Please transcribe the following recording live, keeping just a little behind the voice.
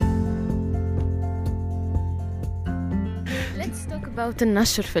Let's talk about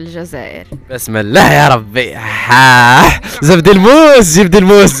النشر في الجزائر. بسم الله يا ربي. زبدي الموس جبدي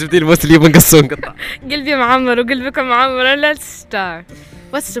الموس جبدي الموس اليوم نقصون قطع. قلبي معمر وقلبك معمر. Let's start.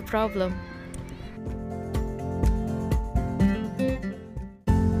 What's the problem?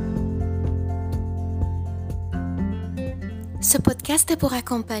 Ce podcast est pour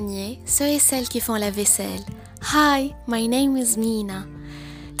accompagner ceux et celles qui font la vaisselle. Hi, my name is Mina.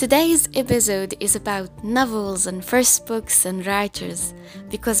 Today's episode is about novels and first books and writers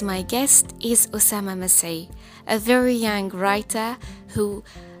because my guest is Oussama Messai, a very young writer who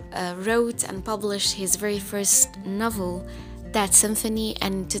wrote and published his very first novel, That Symphony,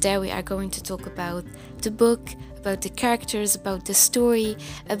 and today we are going to talk about the book, about the characters, about the story,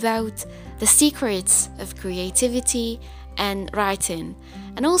 about the secrets of creativity and writing.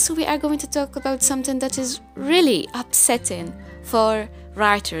 And also we are going to talk about something that is really upsetting for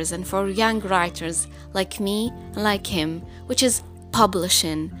writers and for young writers like me and like him, which is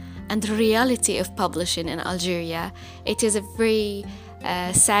publishing and the reality of publishing in Algeria. It is a very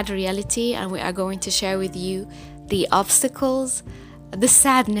sad reality, and we are going to share with you the obstacles, the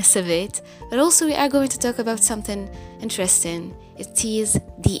sadness of it, but also we are going to talk about something interesting. It is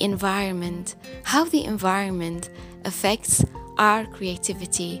the environment, how the environment affects our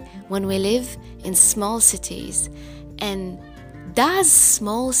creativity when we live in small cities. And do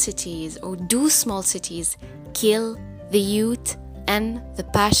small cities kill the youth and the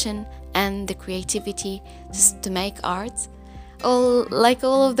passion and the creativity to make art?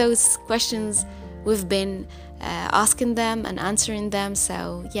 All of those questions we've been asking them and answering them.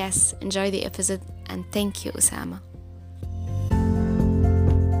 So yes, enjoy the episode and thank you, Oussama.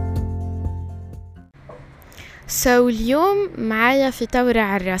 اليوم معايا في تورة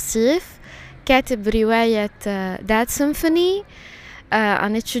على الرصيف كاتب رواية That Symphony,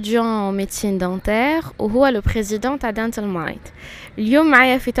 un étudiant en médecine dentaire وهو le président تاع Dental Mind. اليوم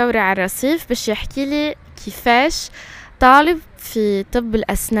معايا في تورة على الرصيف باش يحكي لي كيفاش طالب في طب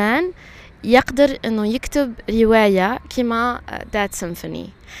الأسنان يقدر انه يكتب رواية كما That Symphony.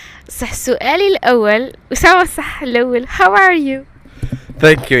 صح سؤالي الأول وسوا صح الأول, how are you?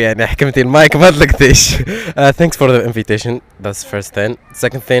 Thank you. يعني حكمتي المايك ما طلقتيش. Thanks for the invitation. That's first thing.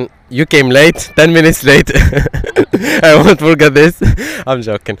 Second thing, you came late, 10 minutes late. I won't forget this. I'm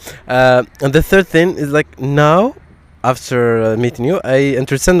joking. And the third thing is like now, after meeting you, I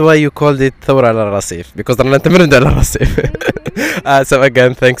understand why you called it ثورة على الرصيف, because أنا نتمرد على الرصيف. So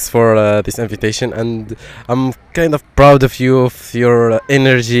again, thanks for this invitation, and I'm kind of proud of you, of your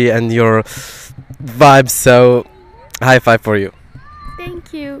energy and your vibes. So high five for you.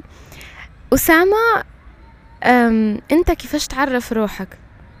 Thank you. أسامة, أنت كيفاش تعرف روحك؟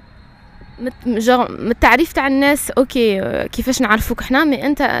 التعريف تاع الناس أوكي كيفاش نعرفوك إحنا, مي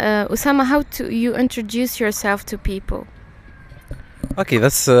أنت أسامة, how do you introduce yourself to people? Okay,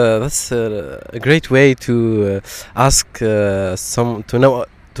 that's a great way to ask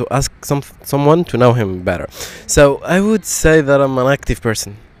someone to know him better. So I would say that I'm an active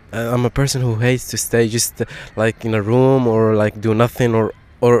person. I'm a person who hates to stay just like in a room or like do nothing,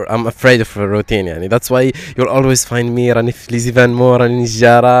 or I'm afraid of a routine. يعني. That's why you'll always find me راني في ليزيفان مو راني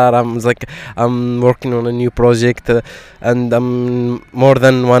الجارة. I'm working on a new project and I'm more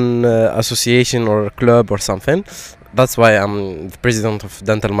than one association or club or something. That's why I'm the president of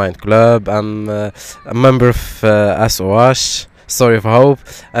Dental Mind Club. I'm a member of SOH, Story of Hope,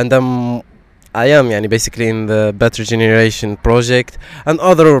 and I am basically in the Better Generation project and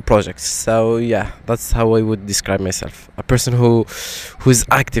other projects. So yeah, that's how I would describe myself. A person who's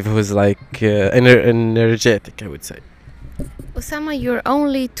active, who's like energetic, I would say. Oussama, you're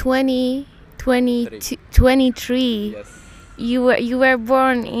only 23. Yes. You were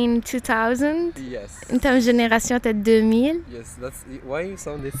born in 2000. Yes. أنت من génération تاع 2000. Yes, that's why you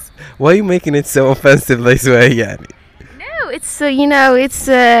sound this. Why are you making it so offensive this way يعني? No, it's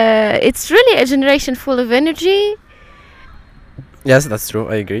it's really a generation full of energy. Yes, that's true.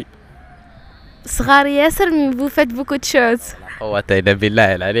 I agree. صغار ياسر من بوفات beaucoup de choses. قوة إلا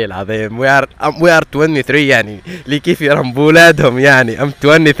بالله العلي العظيم. We are 23 يعني اللي كيف يرهم بولادهم يعني. I'm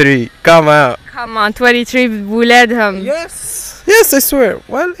 23. Come on, 23 بولادهم. Yes, I swear.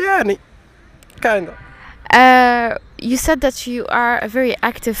 Well, يعني kind of. You said that you are a very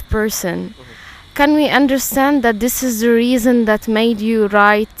active person. Can we understand that this is the reason that made you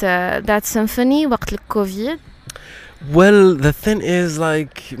write That Symphony وقت الكوفيد? Well, the thing is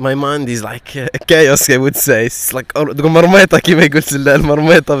like my mind is like chaos, I would say. It's like مرميطة كيما قلت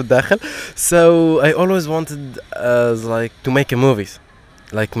المرميطة بالداخل. So I always wanted like to make a movie.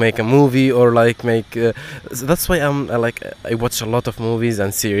 like make a movie or like make so that's why I watch a lot of movies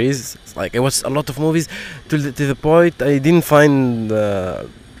and series. Like I watched a lot of movies to the point I didn't find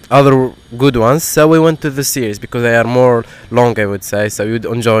other good ones, so we went to the series because they are more long, I would say, so you'd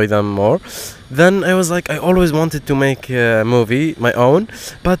enjoy them more. Then I was like, I always wanted to make a movie my own,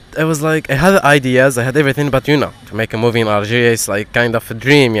 but I was like, I had ideas, I had everything, but you know, to make a movie in Algeria is like kind of a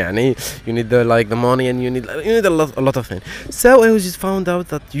dream, yani. You need the money, and you need a lot of things. So I was just found out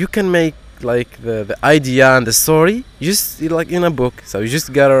that you can make like the idea and the story just like in a book. So you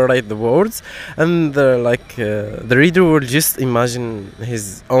just gotta write the words, and the reader will just imagine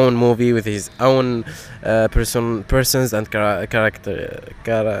his own movie with his own persons and characters.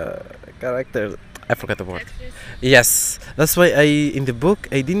 I forgot the word. Yes, that's why in the book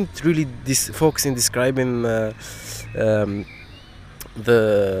I didn't really focus in describing um,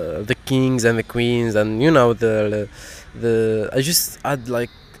 the kings and the queens, and you know the I just add like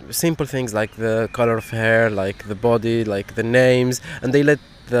simple things like the color of hair, like the body, like the names, and they let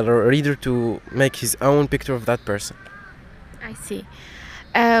the reader to make his own picture of that person. I see.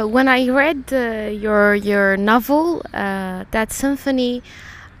 When I read your novel, that Symphony,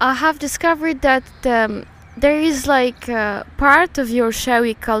 I have discovered that there is like part of your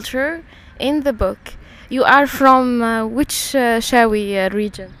Shawi culture in the book. You are from which Shawi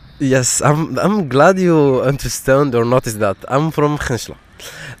region? Yes, I'm glad you understand or noticed that. I'm from Khinshla.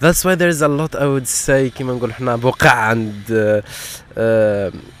 That's why there's a lot, I would say, كيما نقول احنا بقع and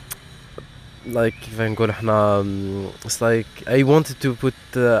like كيف نقول احنا it's like I wanted to put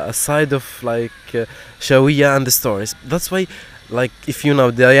a side of like Shawiya and the stories. That's why, like, if you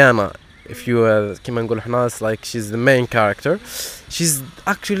know Diana, if you كيما نقول احنا, it's like she's the main character. She's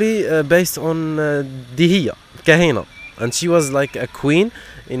actually based on Dihiya, Kahina, and she was like a queen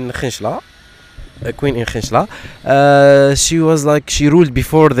in Khinshla. A queen in Khinshla. She was like, she ruled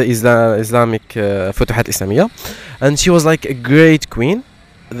before the Islamic Futuhat Islamiyya, and she was like a great queen.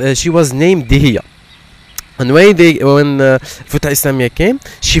 She was named Dihiya. And when Futuhat Islamiyya came,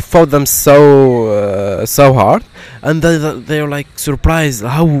 she fought them so hard, and they were like surprised.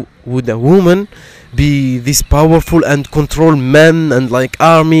 How would a woman be this powerful and control men and like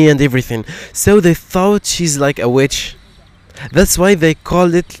army and everything? So they thought she's like a witch. That's why they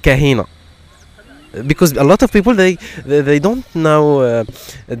called it Kahina. Because a lot of people they don't know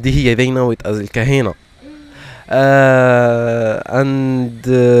Dihiya, they know it as Kahina. And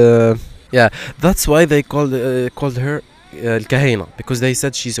yeah, that's why they called her Kahina, because they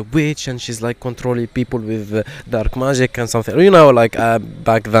said she's a witch and she's like controlling people with dark magic and something, you know, like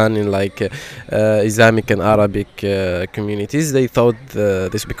back then in like Islamic and Arabic communities, they thought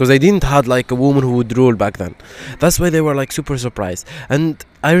this because they didn't have like a woman who would rule back then. That's why they were like super surprised. And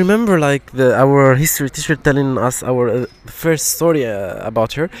I remember like our history teacher telling us our first story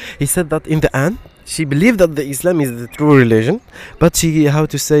about her. He said that in the end she believed that the Islam is the true religion, but she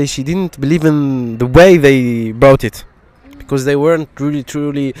didn't believe in the way they brought it, because they weren't really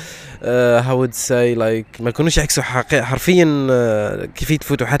truly how would say like ما كانوش يعكسوا حرفيا كيفية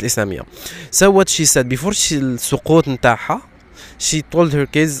الفتوحات الإسلامية. So what she said before السقوط نتاعها, she told her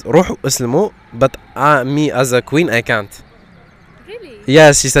kids روحوا اسلموا, but me as a queen I can't.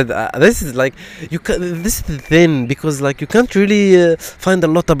 Yes, she said this is like this is the thing, because like you can't really find a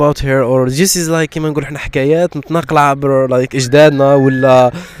lot about her, or this is like كيما نقول احنا حكايات متناقلة عبر like اجدادنا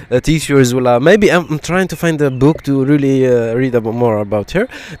ولا teachers ولا maybe I'm trying to find a book to really read more about her.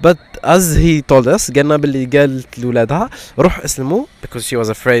 But as he told us قالنا باللي قالت لولادها روح اسلموا, because she was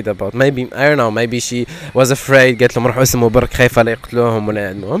afraid about maybe I don't know, maybe she was afraid, قالت لهم روحوا اسلموا برك خايفة لا يقتلوهم ولا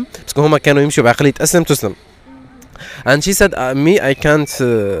يعدموهم, بس هما كانوا يمشوا بعقلية اسلم تسلم. And she said me I can't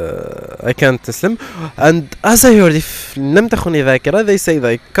Muslim. And as I heard, if لم تخني ذاكرة, they say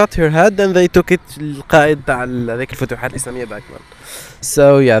they cut her head and they took it القائد تاع ذيك الفتوحات الإسلامية back then.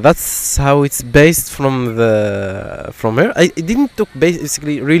 So yeah, that's how it's based from her. I didn't took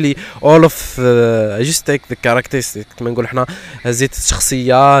basically really all of I just take the characteristics كما نقول احنا, هزيت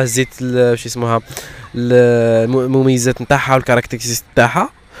الشخصية, هزيت شو اسمها المميزات نتاعها والكاركترستكس نتاعها,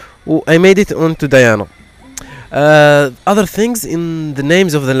 و I made it onto Diana. Other things in the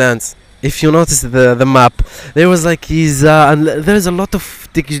names of the lands. If you notice the map, there was like and there's a lot of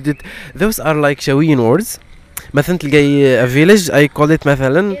those are like Shawiyan words. مثلا تلقاي a village I call it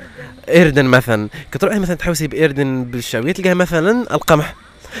مثلا إردن. مثلا كتروحي مثلا تحوسي بإردن بالشاوية تلقاها مثلا القمح.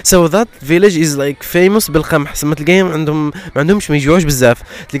 So that village is like famous بالقمح. سما تلقاهم عندهم ما عندهمش ما يجوعوش بزاف.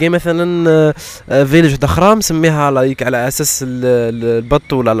 تلقاي مثلا فيليج اخرى مسميها لايك على اساس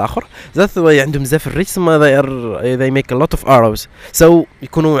البط ولا الاخر. ذات عندهم بزاف الريش. ثم they make a lot of arrows. So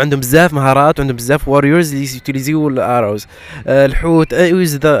يكونوا عندهم بزاف مهارات وعندهم بزاف warriors اللي يوتيليزيو الارrows. الحوت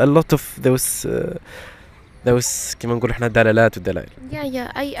use a lot of those كما نقول احنا دلالات ودلائل.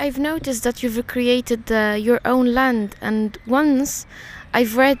 I've noticed that you've created your own land, and once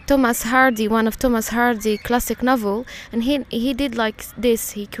I've read one of Thomas Hardy classic novel, and he did like this.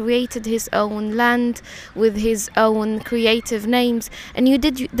 He created his own land with his own creative names, and you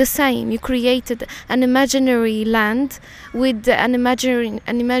did the same. You created an imaginary land with an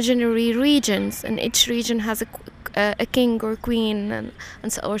imaginary regions, and each region has a king or queen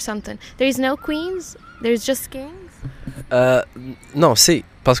or something. There is no queens. There's just kings. No, see,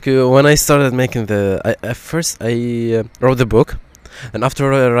 parce que when I started making at first I wrote the book. And after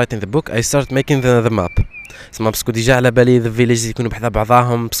writing the book I started making the map. سما باسكو ديجا على بالي the villages يكونوا بحذا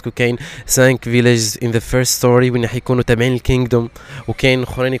بعضاهم باسكو كاين 5 villages in the first story وين يكونوا تابعين الكينغدوم وكاين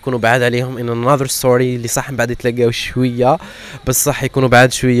اخرين يكونوا بعاد عليهم in another story اللي صح من بعد يتلاقاو شويه بس صح يكونوا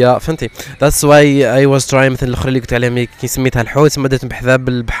بعاد شويه فهمتي. That's why I was trying مثل الاخر اللي قلت عليهم كي سميتها الحوت ثم بدات بحذا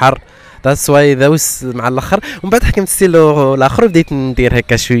بالبحر. That's why those مع الاخر ومن بعد حكمت ستيلو الاخر بديت ندير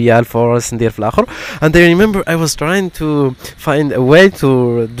هكا شويه الفورست ندير في الاخر. And I remember I was trying to find a way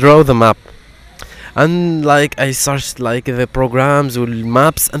to draw the map, and like I searched like the programs or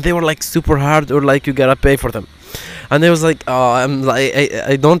maps and they were like super hard or like you gotta pay for them. And I was like I'm like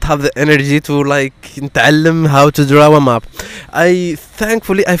I don't have the energy to like نتعلم how to draw a map.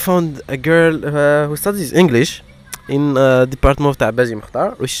 Thankfully I found a girl who studies English in department of Abaji Mukhtar,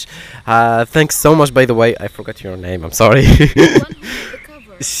 which thanks so much, by the way. I forgot your name, I'm sorry.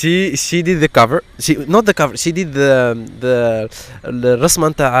 she did the cover. Not the cover, she did the الرسمة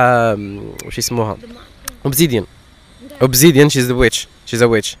نتاع وش اسمها obsidian. She's the witch. She's a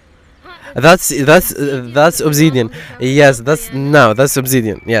witch. That's obsidian. Yes, that's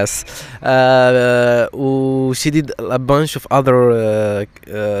obsidian. Yes. She did a bunch of other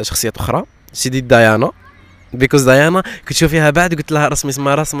شخصيات أخرى. She did Diana. Because Diana كنت شوفيها بعد قلت لها رسمي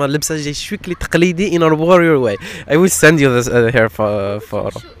اسمها رسمة لبسة جاي شكلي تقليدي in a warrior way. I will send you this here for.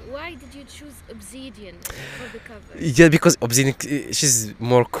 Why did you choose obsidian for the cover? Yeah, because obsidian she's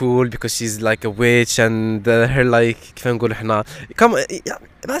more cool because she's like a witch and her like كيف نقول احنا come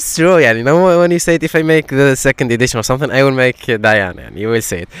that's true يعني. When you say it, if I make the second edition or something I will make Diana and you will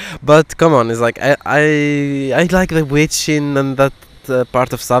say it. But come on, it's like I like the witching and that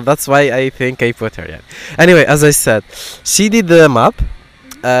part of stuff. That's why I think I put her. Yeah. Anyway, as I said, she did the map.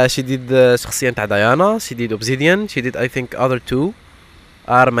 She did the شخصية نتاع Diana. She did obsidian. She did I think other 2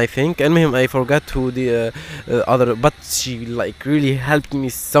 arm I think. And I forgot who the other. But she like really helped me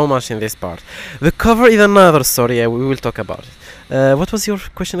so much in this part. The cover is another story. We will talk about it. What was your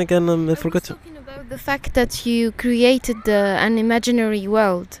question again? I forgot. Talking about the fact that you created an imaginary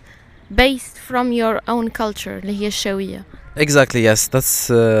world based from your own culture اللي هي الشوية. Exactly, yes. That's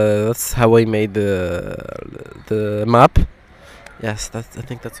how I made the map. Yes, I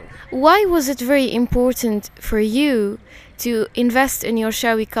think that's all. Why was it very important for you to invest in your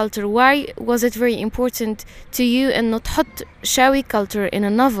Shawi culture? Why was it very important to you and not put Shawi culture in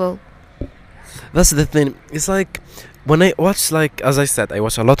a novel? That's the thing. It's like when I watch, like as I said, I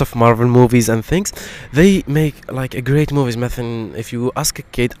watch a lot of Marvel movies and things. They make like a great movies. مثلا if you ask a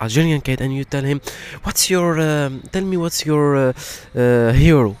kid, Algerian kid, and you tell him, tell me what's your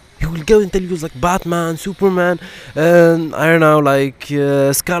hero? He will go and tell you like Batman, Superman, I don't know, like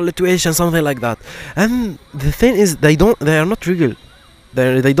Scarlet Witch and something like that. And the thing is, they are not real.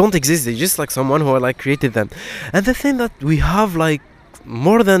 They don't exist. They're just like someone who like created them. And the thing that we have like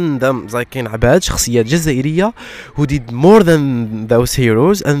more than them, like كاين عباد شخصيات جزائرية who did more than those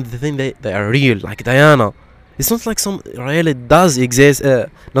heroes, and the thing they are real, like Diana. It's not like some really does exist.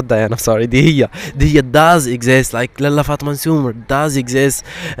 Not Diana, sorry. دي هي does exist. Like Lalla Fatma Sumer does exist.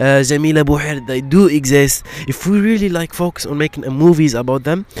 Jamila Bouher, they do exist. If we really like focus on making movies about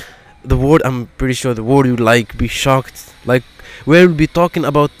them, I'm pretty sure the world would like be shocked. Like we'll be talking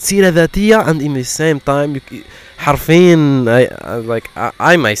about سيرة ذاتية, and in the same time حرفيا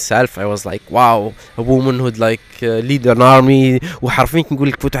I myself I was like wow, a woman who'd like lead an army, وحرفيا نقول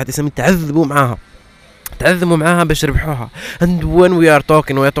لك فتحت اسمي تعذبوا معاها باش يربحوها. And when we are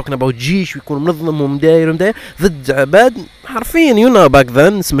talking about جيش ويكون منظم ومداير ضد عباد حرفيا back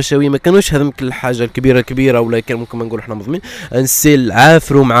then الشاوية ما كانوش هذمك الحاجة الكبيرة ولا كان ممكن نقول احنا منظمين نسيل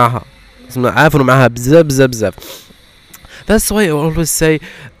عافروا معاها بزاف. that's why I always say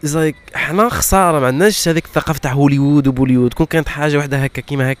is like احنا خسارة ما عندناش هذيك الثقافة تاع هوليوود وبوليوود. كون كانت حاجة واحدة هكا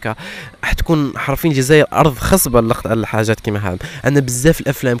كيما هكا حتكون حرفين الجزائر أرض خصبة للحاجات كيما هذا. عندنا بزاف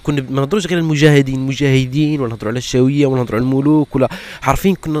الأفلام كنا ما نهضروش غير المجاهدين ولا نهضروا على الشاوية ولا نهضروا على الملوك ولا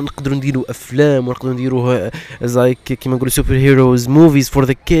حرفين كنا نقدروا نديروا أفلام ونقدروا نديروا like كيما نقولوا super heroes movies for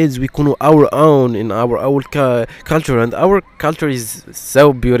the kids ويكونوا our own in our culture and our culture is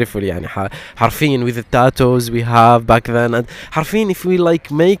so beautiful يعني حرفين with the tattoos we have back then and حرفين if we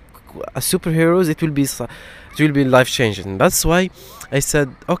like make a superheroes it will be life changing. That's why I said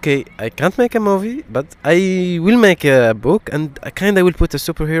okay, I can't make a movie but I will make a book and I kinda will put a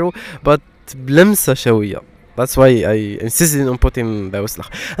superhero but بلمسة شوية. That's why I insisted on putting the وسلخ.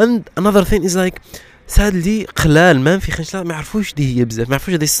 And another thing is like sadly قلال ما في خنشلات ما يعرفوش دي هي بزاف ما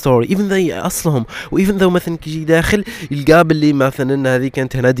يعرفوش هذه ستوري even though اصلهم و even though مثلا كيجي داخل يلقى باللي مثلا هذه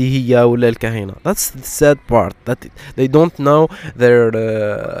كانت هنا دي هي ولا الكاهنة. That's the sad part that they don't know their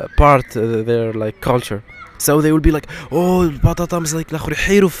their like culture. So they will be like oh بطاطا like الآخر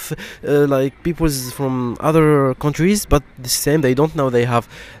يحيروا في like peoples from other countries but the same they don't know they have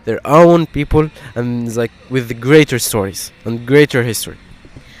their own people and it's like with the greater stories and greater history.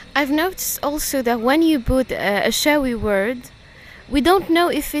 I've noticed also that when you put a showy word, we don't know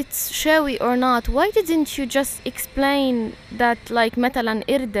if it's showy or not. Why didn't you just explain that like مثلا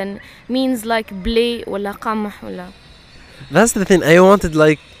إردن means like blé ولا قمح ولا. That's the thing I wanted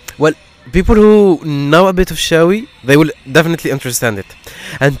like well people who know a bit of showy they will definitely understand it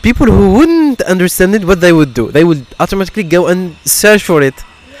and people who wouldn't understand it what they would do they would automatically go and search for it.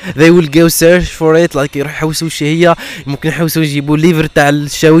 They will go search for it like يروح يحوسوا الشهية ممكن يحوسوا يجيبوا ليفر تاع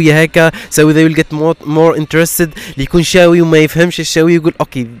الشاوية هكا so they will get more interested اللي يكون شاوي وما يفهمش الشاوي يقول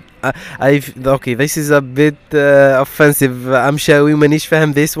okay okay this is a bit offensive I'm شاوي ومانيش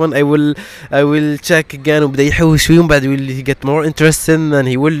فاهم this one I will check again وبدأ يحوس شوي وبعد will get more interested and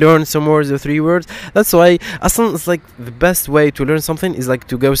he will learn some words or 3 words. That's why أصلا it's like the best way to learn something is like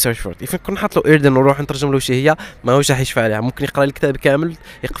to go search for it. if كنا نحط له إردن ونروح نترجم له شهية ما هوش راح يشفع عليها ممكن يقرأ الكتاب كامل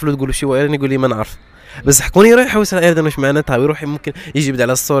يقفله تقول له شو إيرن يقول لي ما نعرف بس حكوني يروح يحوس على إردن وش معناتها ويروح ممكن يجي بدأ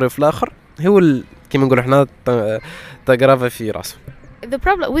على الصورة في الآخر هو كيما نقول إحنا تجربة في راسه. The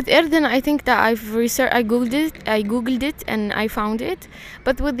problem with Erden, I think that I googled it and I found it.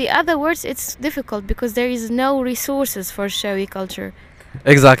 But with the other words, it's difficult because there is no resources for Shawi culture.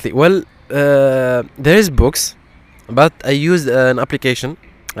 Exactly. Well, there is books, but I used an application.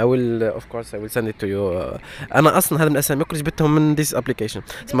 I will, of course, I will send it to you. أنا أصلاً هذا من الأسامي كلش جبتهم من this application.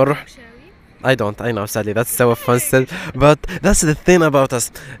 اسمه روح. I know sadly that's so offensive but that's the thing about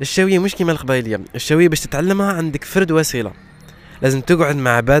us. الشاوية مش كيما القبائلية. الشاوية باش تتعلمها عندك فرد وسيلة. لازم تقعد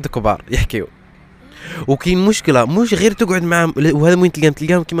مع عباد كبار يحكيوا وكاين مشكله مش غير تقعد معهم وهذا وين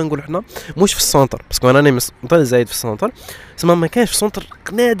تلقاهم كيما نقولوا احنا مش في السونتر باسكو انا مطل زايد في السونتر تسمى ما كانش في السونتر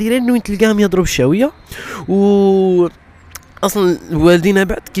نادرا وين تلقاهم يضربوا الشاويه و اصلا والدينا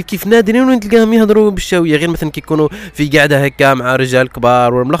بعد كيف نادرين وين تلقاهم يهضروا بالشاويه غير مثلا كيكونوا في قاعده هكا مع رجال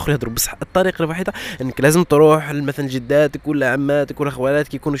كبار ولا الاخر يهضروا بصح الطريقه الوحيده انك لازم تروح مثلا جداتك ولا عماتك ولا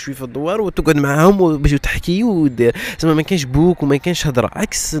خوالاتك يكونوا شوي في الدوار وتقعد معاهم باش تحكي ودير زعما ما كانش بوك وما كانش هضره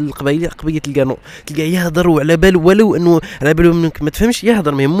عكس القبائليه تلقى يهضر وعلى بال ولو انه على بالو انك ما تفهمش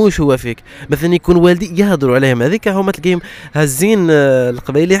يهضر ما يهموش هو فيك مثلا يكون والدي يهضروا عليهم هذيك هما تلقيهم هازين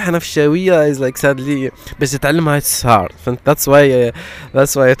القبائليه حنا في الشاويه از لايك سادلي باش تتعلمها اتس هارد. That's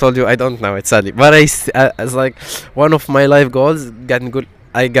why I told you I don't know it sadly but it's like one of my life goals قاعد نقول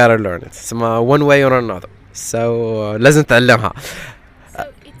I gotta learn it so one way or another so لازم تعلمها. So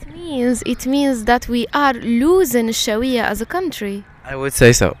it means that we are losing الشاوية as a country. I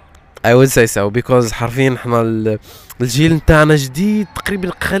would say so because حرفيا احنا الجيل نتاعنا جديد تقريبا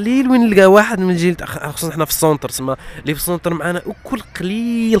قليل وين نلقى واحد من الجيل خصوصا احنا في السونتر سما اللي في السونتر معنا وكل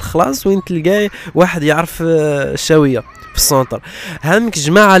قليل خلاص وين تلقاه واحد يعرف الشاويه في السونتر. هامك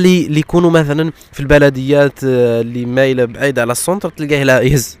جماعه اللي يكونوا مثلا في البلديات اللي مايله بعيده على السونتر تلقاه لا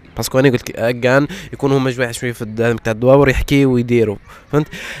يهز باسكو انا قلت كان يكونوا هما شويه في تاع الدواور يحكيوا ويديروا فهمت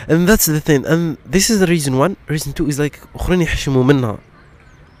and that's the thing and this is the reason 1 reason 2 is like اخرين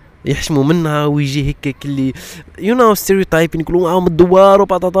يحشموا منها ويجي هيك كلي you know stereotype يقولوا معاهم الدوار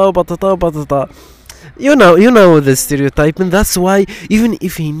وبطاطا you know the stereotype and that's why even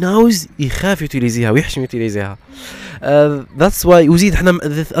if he knows يخاف يوتيليزيها ويحشم يوتيليزيها that's why وزيد احنا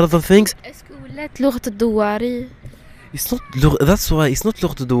the other things اسكو ولات لغة الدواري it's not that's why it's not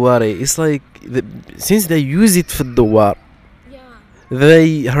لغة الدواري it's like since they use it في الدوار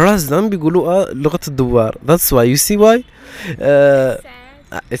they harass them بيقولوا لغة الدوار that's why you see why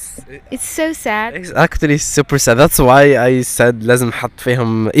It's so sad. It's actually super sad. That's why I said لازم نحط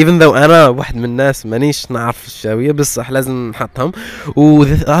فيهم, even though أنا واحد من الناس مانيش نعرف الشاوية بصح لازم نحطهم. و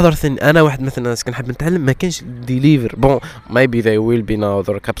the other thing أنا واحد مثل الناس كنحب نتعلم ما كانش deliver. bon maybe they will be now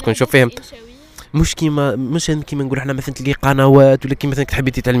ذرك تكون نشوف فيهم مش كيما نقول احنا مثلا تلقي قنوات ولا كيما مثلا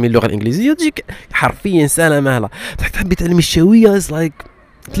تحبي تتعلمي اللغة الإنجليزية تجيك حرفيا سنة مهلة. تحبي تعلمي الشاوية is like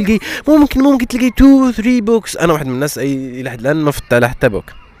تلقي ممكن تلقي 2-3 books. أنا واحد من الناس إلى حد الآن ما فتح حتى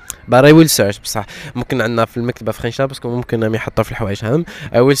book. but I will search بصح ممكن عندنا في المكتبة في خنشة بس ممكن نامي حطها في الحوايج هام.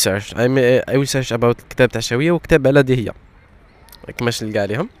 I will search about الكتاب تاع الشاوية وكتاب على دي هي كماش نلقى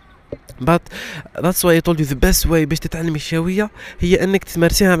عليهم. but that's why I told you the best way باش تتعلمي الشاوية هي أنك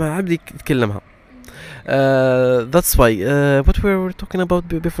تمارسيها مع عبد يتكلمها. That's why what we were talking about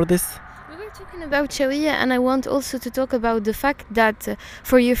before this. About Shawiya, and I want also to talk about the fact that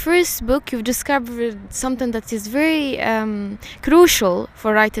for your first book you've discovered something that is very crucial for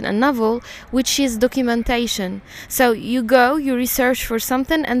writing a novel, which is documentation. So you research for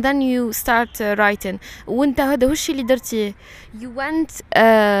something and then you start writing. وانت هذا هو الشيء اللي درتيه. You went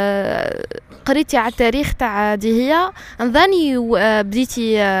قريتي على التاريخ تاع دهية and then you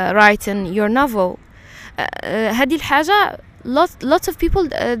بديتي writing your novel. هذه الحاجة lots of people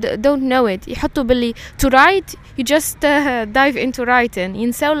don't know it. يحطوا باللي to write you just dive into writing.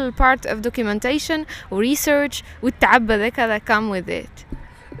 ينسوا ال part of documentation و research والتعب ذاك that come with it.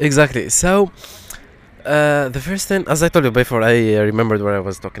 Exactly. So the first thing as I told you before I remembered what I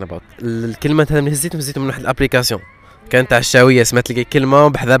was talking about. الكلمة هذا من هزيتهم من واحد الابليكاسيون كانت تاع الشاوية سمعت لي كلمة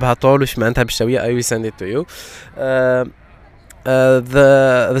وبحذابها طول وش معناتها بالشاوية. I will send it to you.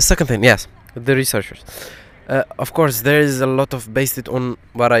 The second thing, yes, the researchers. Of course there is a lot of based on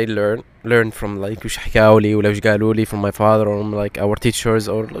what I learned from like وش حكاوا لي ولا وش قالوا لي from my father or like our teachers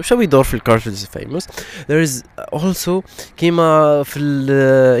or شو يدور في الكورسز famous. There is also كيما في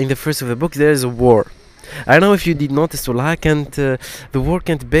in the first of the book there is a war. I don't know if you did notice ولا كانت the war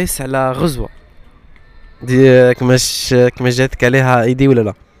كانت based على غزوة دي كماش جاتك عليها ايدي ولا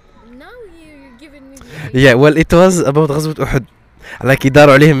لا؟ Now you're giving me yeah well it was about غزوة أحد like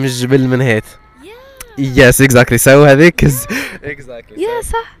يداروا عليهم من الجبل من هيت. Yes exactly. So هذيك exactly. Yeah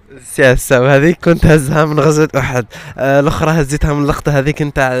صح. Yes so هذيك كنت هزها من غزوة أحد. الأخرى هزيتها من اللقطة هذيك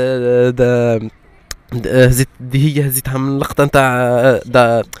نتاع هزيت دهية هزيتها من اللقطة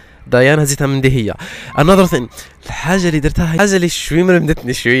نتاع ديان هزيتها من دهية. Another thing الحاجة اللي درتها حاجة اللي شوي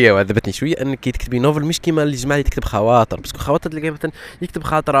مرمدتني شوية وعذبتني شوية أنك تكتبي نوفل مش كيما اللي جماعة تكتب خواطر بس خواطر تلقى مثلا يكتب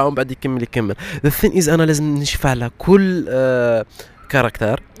خاطر ومن بعد يكمل. The thing is أنا لازم نشوف على كل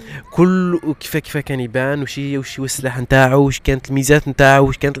كاركتر كل كيف كان يبان وش هو السلاح نتاعو وش كانت الميزات نتاعو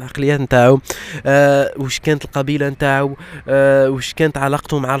وش كانت العقليات نتاعو وش كانت القبيله نتاعو وش كانت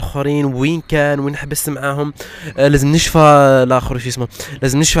علاقته مع الاخرين وين كان وين حبس معاهم. لازم نشفى الاخر شو اسمه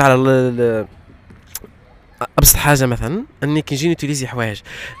لازم نشفى على ابسط حاجه مثلا اني كنجيني توليزي حوايج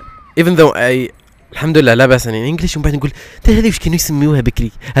even though I الحمد لله لا باس اني انجليش ومن بعد نقول هذه واش كانوا يسميوها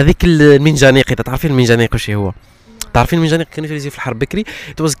بكري هذيك المنجنيق. تعرفين المنجنيق واش هو؟ تعرفين المنجنيق كانوا يجي في الحرب بكري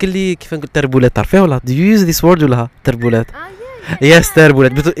توز كلي كيف نقول تربولات. تعرفيها ولا do you use this word ولا تربولات؟ يس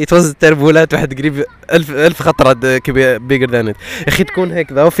تربولات it was تربولات واحد قريب 1000 خطرة bigger than it. يا اخي تكون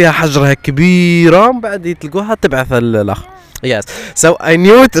هكذا وفيها حجرة كبيرة ومن بعد تلقوها تبعث الاخ. Yes so I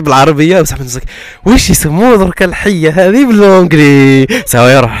knew it بالعربية بس حنقول وش يسموه درك الحية هذه بالانجلي. so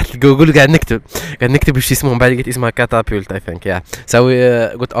يروح جوجل قاعد نكتب وش يسموه. بعد لقيت اسمها catapult I think yeah so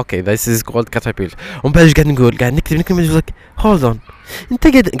قلت okay this is called catapult. ومن بعد قاعد نكتب hold on انت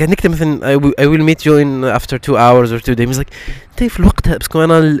قاعد نكتب مثلا I will meet you in after 2 hours or 2 days. انت في الوقت بس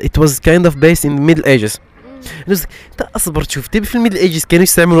انا it was kind of based in the Middle Ages. انت اصبر تشوف تبي في الميدل ايجز كانوا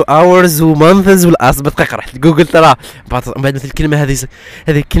يستعملوا اورز ومانثز ولا اصبر دقيقه رحت لجوجل ترى بعد مثل الكلمه هذه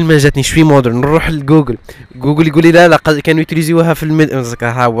الكلمه جاتني شوي مودرن نروح لجوجل يقول لي لا كانوا يتريزيوها في الميدل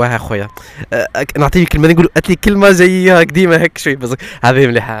ها هو خويا نعطيه كلمه نقول قالت لي كلمه زيها قديمه هيك شوي بس هذه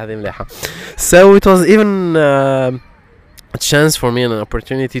مليحه. so it was even a chance for me and an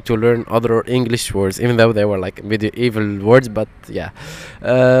opportunity to learn other English words even though they were like medieval words but yeah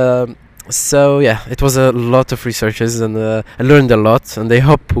so yeah it was a lot of researches and I learned a lot and I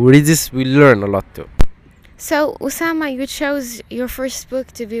hope who read this will learn a lot too. So Oussama, you chose your first book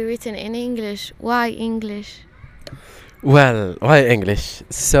to be written in English. Why English? Well why English?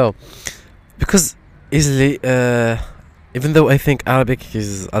 So because easily even though I think Arabic is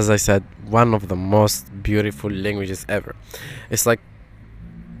as I said one of the most beautiful languages ever. It's like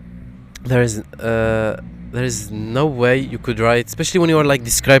there is no way you could write especially when you are like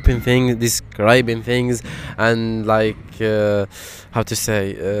describing things and like how to say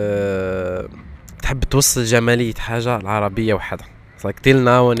تحب توصل جمالية حاجة العربية وحدها It's like till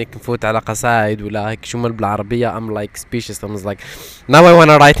now when I نفوت على قصائد ولا هيك جمل بالعربية I'm like speechless. I'm like now I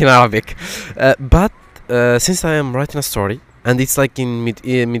wanna write in Arabic. But since I am writing a story and it's like in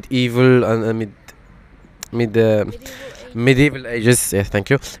medieval and medieval ages. Yes, thank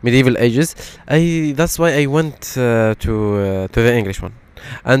you. Medieval ages. That's why I went to the English one.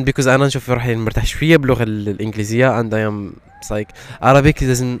 And because أنا نشوف روحي مرتاح شوية باللغة الإنجليزية and I am it's like Arabic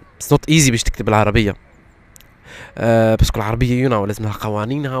it's not easy باش تكتب العربية. بس كل عربية لازم لها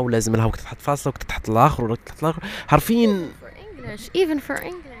قوانينها ولازم لها وقت تحط فاصلة وقت تحط الآخر وقت تحط الآخر حرفيا. Even for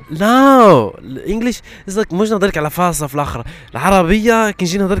English. No, English is like مش نهضرك على فاصلة في الآخر. العربية كي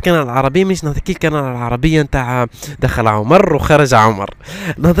نجي نهضرك أنا العربية مش نحكيك أنا العربية نتاع دخل عمر وخرج عمر.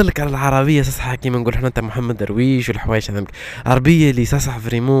 نهضرك على العربية صح كيما نقول إحنا نتاع محمد درويش والحوايج هذوك. عربية اللي صح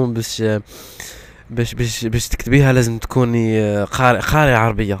فريمون باش تكتبيها لازم تكوني قارئ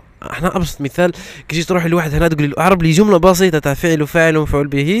عربية. احنا ابسط مثال كي تجي تروح لواحد هنا تقول له اعرب لي جمله بسيطه تاع فعل وفاعل ومفعول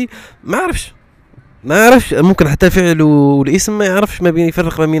به ما يعرفش ممكن حتى فعل والاسم ما يعرفش ما بين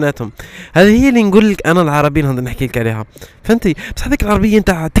يفرق ما بيناتهم. هذه هي اللي نقول لك انا العربيه نهضر نحكي لك عليها فهمتي. بس هذيك العربيه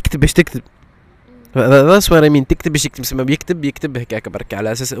نتاع تكتب باش تكتب That's what I mean. تكتب باش يكتب سما بيكتب هكاك برك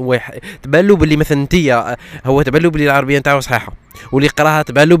على اساس هو تبان باللي مثلا انتيا هو تبان باللي العربيه نتاعو صحيحه واللي يقراها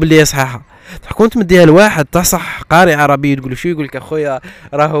تبان باللي هي صحيحه. كنت مديها لواحد تصح قارئ عربي تقول شو يقول لك اخويا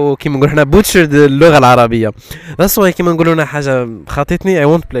راهو كيما نقول احنا بوتشرد اللغه العربيه. That's why كيما نقولوا لنا حاجه خاطتني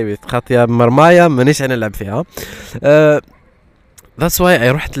I won't play with خاطيه مرمايه مانيش انا نلعب فيها. That's why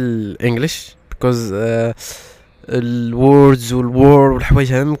I رحت الانجليش because الوردز والوور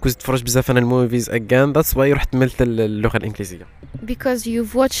والحوايج هذم كنت نتفرج بزاف انا الموفيز again. That's why رحت ملت اللغه الانجليزيه. Because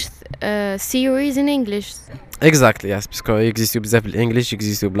you've watched series in English. Exactly yes. because يكزيستيو بزاف بالانجليش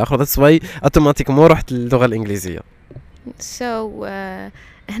يكزيستيو بالاخر. That's why اوتوماتيكمون رحت للغه الانجليزيه. So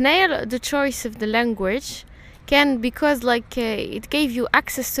هنايا the choice of the language can because like it gave you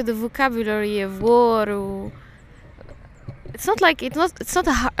access to the vocabulary of war it's not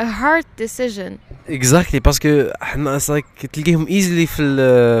a hard decision. Exactly باسكو احنا like تلقيهم easily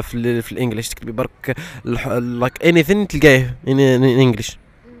في الانجليش تكتبي برك like anything تلقاه in English.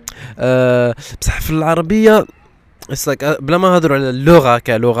 بصح في العربيه it's like بلا ما نهضروا على اللغه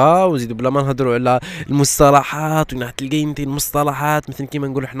كلغه وزيدوا بلا ما نهضروا على المصطلحات وين تلقاي انت المصطلحات مثلا كيما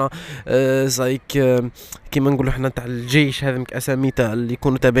نقولوا احنا كيما نقولوا احنا تاع الجيش هذمك اسامي تاع اللي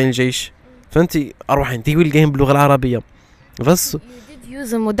يكونوا تابعين الجيش فهمتي اروح انت تلقاهم باللغه العربيه بس. You did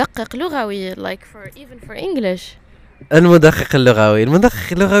use a مدقق لغوي like even for English. المدقق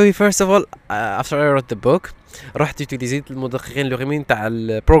اللغوي first of all after I wrote the book رحت يوتيليزيت المدققين اللغويين تاع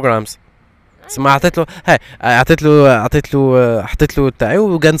البروجرامز. سما حطيت له تاعي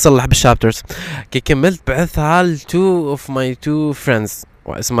وقاعد نصلح بالشابترز. كي كملت بعثها ل two of my two friends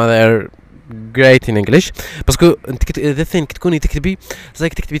اسمها they're great in English باسكو انت ذا ثين تكوني تكتبي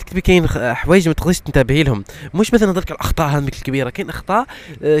زيك تكتبي كاين حوايج ما تقدريش تنتبهي لهم. مش مثلا هذيك الاخطاء هذيك الكبيره كاين اخطاء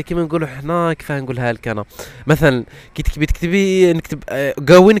كيما نقولوا احنا كيف نقولها لك انا مثلا كي تكتبي نكتب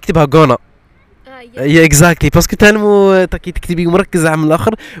قوي نكتبها غونا يا اكزاكتلي باسكو تنمو كي تكتبي مركز على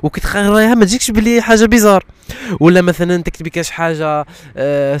الاخر وكي تقرايها ما تجيكش بلي حاجه بيزار. ولا مثلا تكتبي كاش حاجه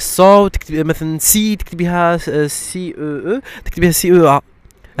سو تكتبي مثلا سي تكتبيها سي او تكتبيها سي او ا.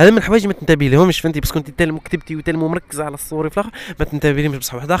 هذا من الحوايج ما تنتبهي لهمش فهمتي بس كنت تلمو كتبتي وتلمو مركز على الصوري في الاخر ما تنتبهي لهمش.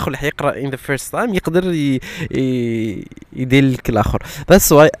 بصح واحد اخر اللي حيقرا in the first time يقدر يدير لك الاخر. That's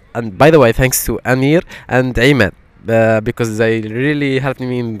why and by the way thanks to Amir and Ayman because they really helped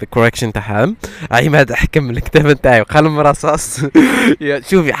me in the correction تاعهم. عماد حكم الكتابة نتاعي وقلم رصاص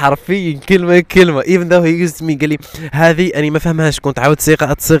شوفي حرفيا كلمة even though he used me قال لي هذه أنا ما فهمهاش كنت عاود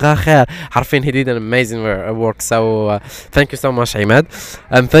تصيغها خير حرفيا he did an amazing work so thank you so much عماد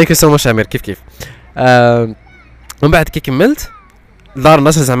and thank you so much أمير كيف ومن بعد كي كملت دار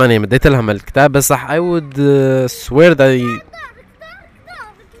الناس زعما مديت لهم الكتاب بس صح I would swear that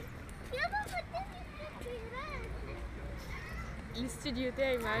الاستوديو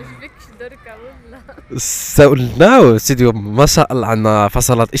تاعي ما عجبكش دركا ولا ناو استوديو ما شاء الله عندنا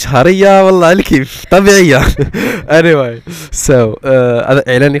فصلات إشهارية والله الكيف طبيعية. anyway so هذا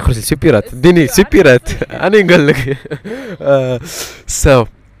إعلان يخرج للسوبيرات اديني سوبيرات أنا نقول لك so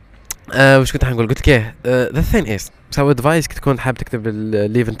وش كنت حنقول قلت لك the thing is so advice كي تكون حاب تكتب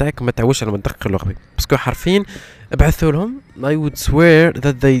الليف نتاعك ما تعوش على المدقق اللغوي باسكو حرفيا ابعثوا لهم I would swear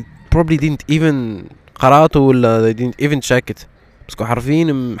that they probably didn't even قرأته ولا they didn't even check it باسكو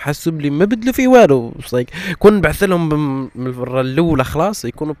حرفيا حسوا بلي ما بدلوا فيه والو كون نبعث لهم من المره الاولى خلاص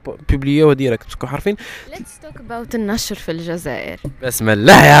يكونوا بوبليوه ديريكت باسكو حرفيا. Let's talk about النشر في الجزائر. بسم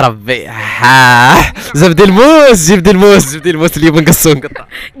الله يا ربي زبد الموس اللي بنقصو نقطع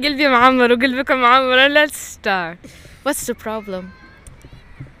قلبي معمر وقلبكم معمر. Let's start. What's the problem?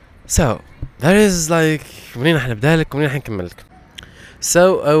 So there is like منين حنبدأ لك ومنين حنكمل لك.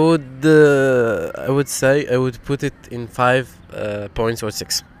 So I would say I would put it in 5 points or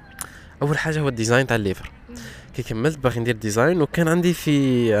 6. أول حاجة هو الديزاين تاع الليفر. كي كملت باغي ندير ديزاين وكان عندي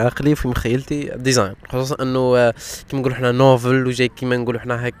في عقلي وفي مخيلتي ديزاين، خصوصا انه كيما نقولوا حنا نوفل وجاي كيما نقولوا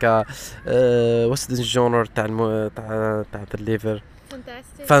حنا هكا وسط الجونر تاع تاع الليفر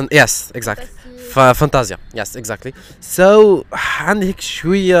يس اكزاكتلي فانتازيا يس اكزاكتلي. سو عندي هيك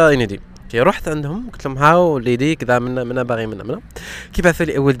شويه انيدي. كي رحت عندهم قلت لهم هاو ليدي كذا منا باغي منا كي بعثوا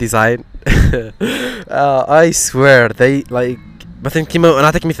لي اول ديزاين اي سوير ذي لايك مثلا كيما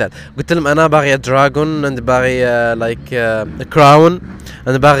نعطيك مثال، قلت لهم انا باغي دراغون اند باغي لايك كراون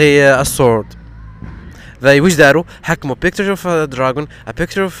اند باغي سورد. ذي واش داروا؟ حكموا picture of a dragon, a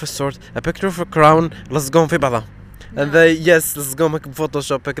picture of a sword, a picture of a crown لصقوهم في بعضهم. And they yes لصقوهم هيك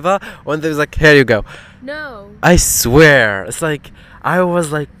بفوتوشوب هكذا and they was like here you go. No. I swear it's like I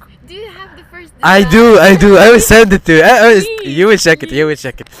was like Do you have the first design? I do I will send it to you. You will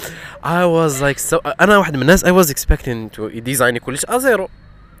check it. I was like so أنا واحد من الناس I was expecting to design كلش زيرو.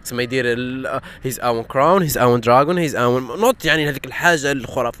 سما يدير his own crown, his own dragon, his own not يعني هذيك الحاجة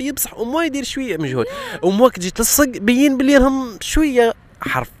الخرافية بصح وما يدير شوية مجهود وما كتجي تلصق بين بلي راهم شوية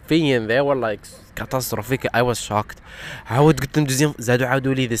حرفيا they were like catastrophic. I was shocked. عاود قلت لهم دوزيام زادوا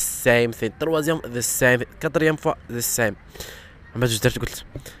عاودوا لي the same thing troisième the same quatrième fois the same. ما درت قلت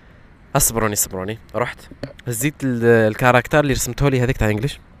صبروني رحت هزيت الكاركتر اللي رسمته لي هذيك تاع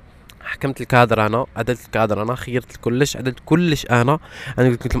انجلش، حكمت الكادر انا، عدلت الكادر انا، خيرت كلش، عدلت كلش انا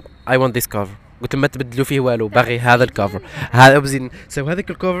قلت لهم I want this cover. قلت لهم ما تبدلوا فيه والو، باغي هذا الكفر هذا بزين. سو هذيك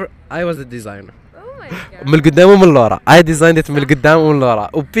الكفر I was the designer من القدام ومن اللورا. I designed it من القدام ومن اللورا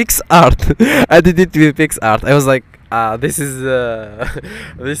وبيكس ارت I did it with Pix art. I was like this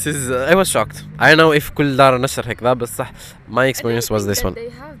is I was shocked. I know if كل دار نشر هكذا بس صح my experience was this one.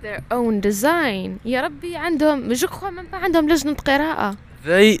 They have their own design. يا ربي عندهم جو كخوا ما عندهم لجنة قراءة.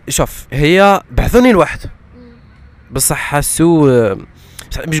 شوف هي بعثوني لوحد بصح حسوا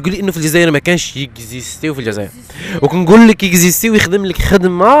مش قولي انه في الجزائر ما كانش يكزيستيو في الجزائر وكنقول لك يكزيستيو ويخدم لك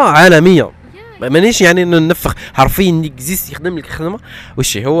خدمه عالميه مانيش يعني انه نفخ حرفيا يكزيست يخدم لك خدمه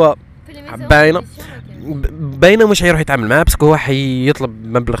وش هو باينه مش هيروح يتعامل معاه بس هو حيطلب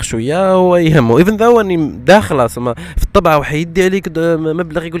مبلغ شويه هو يهمه ايفن ذو اني داخله في الطبعه وحيدي عليك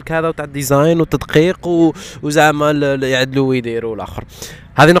مبلغ يقول لك هذا وتاع الديزاين والتدقيق وزعما يعدلوا ويديروا الاخر.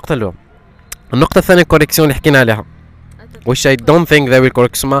 هذه نقطه الاولى. النقطه الثانيه الكوريكسيون اللي حكينا عليها واش I don't think they will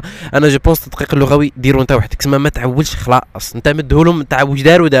correct. انا جو بونس التدقيق اللغوي ديروا انت وحدك ما تعولش خلاص انت مدهولهم تاع واش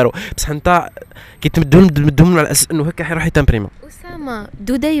داروا بصح انت كي تمدهم على اساس انه هكا حيروح يتمبريمو. أسامة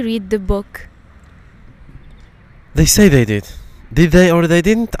do they read the book? They say they did they or they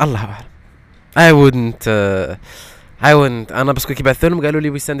didn't الله أعلم. I wouldn't أنا بس كي بعثوا لهم قالوا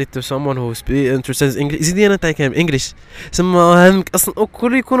لي we send it to someone who understands English. زيدي أنا تايكلم English سما هذمك أصلا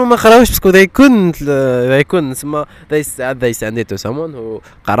كل يكونوا ما قراوش بس they couldn't سما they send it to someone who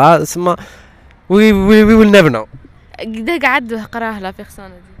قرأ سما we will never know. ده قعد قراه لا في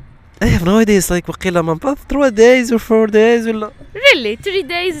خصانة دي. I have no idea. It's like وقيلة من بعد 3 days or 4 days ولا. Really 3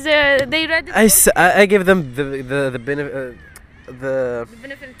 days they read it. I gave them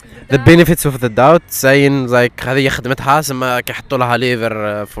the benefits of the doubt saying like هذه خدمتها سما كيحطوا لها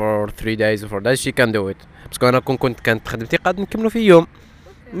ليفر for 3 days or 4 days she can do it بس انا كانت خدمتي قاعد نكملوا في يوم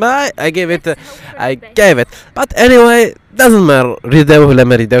ما I gave it but anyway doesn't matter ريداوه ولا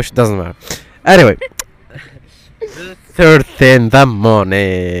ما ريداوش doesn't matter anyway. Third thing the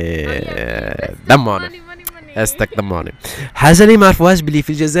money استك the money. حاجه اللي ما عرفوهاش بلي في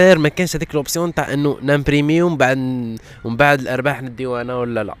الجزائر ما كانش هذيك الاوبسيون تاع انه نمبريمي ومن بعد الارباح نديو انا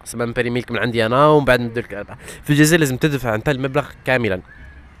ولا لا سما نمبريمي لك من عندي انا ومن بعد ندير لك الارباح. في الجزائر لازم تدفع انت المبلغ كاملا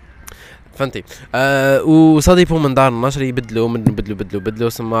فهمتي. وصديقو من دار النشر يبدلوا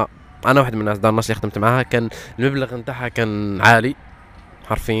سما انا واحد من الناس دار النشر اللي خدمت معاها كان المبلغ نتاعها كان عالي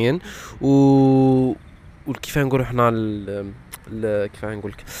حرفيا وكيف نقول احنا كيف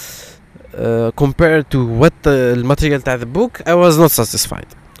نقول لك compared to what الماتيريال تاع the book I was not satisfied.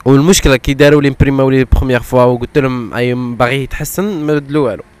 والمشكله كي داروا لي امبريماو لي بروميير فوا وقلت لهم اي باغي يتحسن ما بدلوا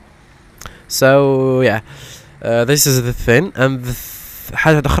والو. So yeah this is the thing and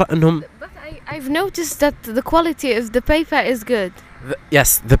حاجه اخرى انهم I've noticed that the quality of the paper is good. Yes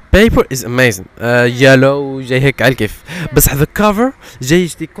the paper is amazing yellow جاي هيك على الكيف بس the cover جاي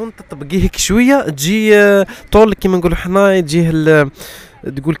كنت تطبقيه هيك شويه تجي طول كيما نقولوا حنا تجيه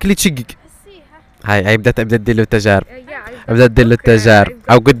تقول كلي تشقق. هاي بدات دير له تجارب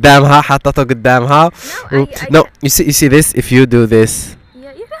او قدامها حطته قدامها no you see this if you do this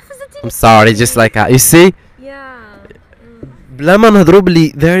I'm sorry just like that you see بلا ما نهضروا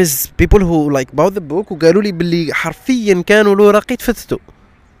بلي there is people who like bought the book وقالوا لي بلي حرفيا كانوا له راقي تفتتوا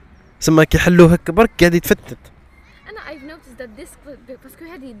سما كيحلوه هكا برك قاعد يتفتت. I've noticed that this باسكو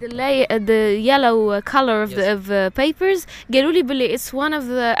هذه the yellow color of papers قالوا لي بلي it's one of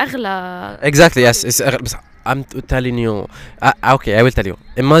the أغلى. Exactly, yes, it's بس I'm telling you. Okay, I will tell you.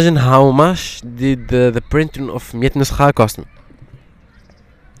 Imagine how much did the printing of 100 نسخة cost me.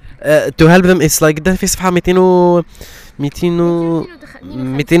 To help them it's like ده في صفحة 252.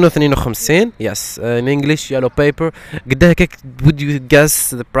 Yes, in English yellow paper. قد هيك would you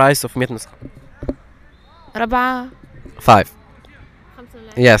guess the price of 100 نسخة؟ 5.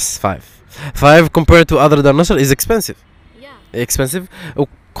 Yes, 5 compared to other دار نشر is expensive. Yeah. Expensive.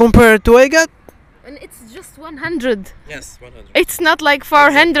 Compared to I got. And it's just 100. Yes, 100. It's not like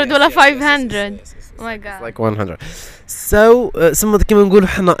 400 ولا 500. Oh my god. It's like 100. So ثم كيما نقولوا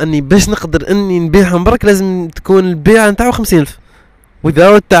حنا اني باش نقدر اني نبيعهم برك لازم تكون البيعة نتاعو 50,000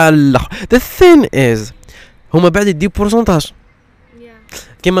 without تاع الاخر. The thing is هما بعد يديو بورسنتاج.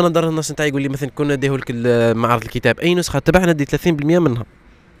 كيما نضر الناس نتاعي يقول لي مثلا كنا نديهولك معرض الكتاب اي نسخة تبعنا ندي 30% منها.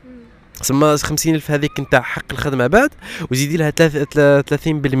 ثم 50,000 هذيك نتاع حق الخدمة بعد وزيدي لها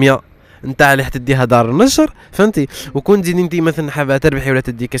 30% نتاع اللي حتديها دار النشر فهمتي. وكون تزيد انت مثلا حابه تربحي ولا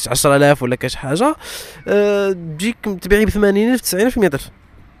تدي كاش 10,000 ولا كاش حاجه تجيك تبيعي ب 80,000 90,000 100,000.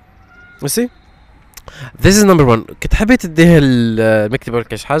 ماشي this is number 1. كنت حبيت تديه المكتب ولا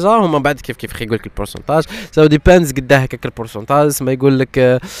كاش حاجه هما بعد كيف يقول لك البورسنتاج so depends قداه هكاك البورسنتاج ما يقول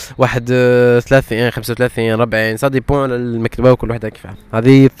لك واحد 30 35 40 ça dépend على المكتبه وكل وحده كيفاه.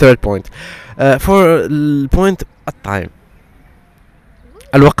 هذه third point. for point التايم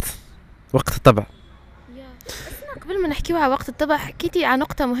الوقت وقت الطبع. قبل ما نحكيو على وقت الطبع حكيتي على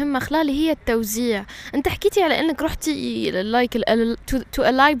نقطة مهمة خلالي هي التوزيع. انت حكيتي على انك رحتي like to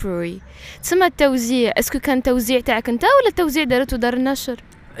a library. تسمى التوزيع اسكو كان توزيع تاعك انت ولا التوزيع دارته دار النشر؟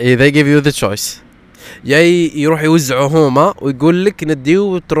 they give you the choice. يروح يوزعوا هما ويقول لك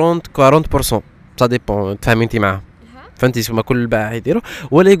نديو 30-40% ça dépend تفهمي انت معاه فانتي شوما كل الباعة يديروا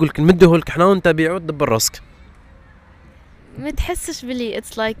ولا يقول لك نمدوه لك حنا وانت بيعوا دبر راسك. ما تحسش بلي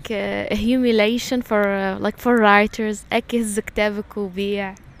it's like a humiliation for writers اكهز كتابك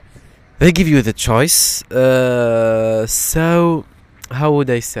وبيع. they give you the choice. So how would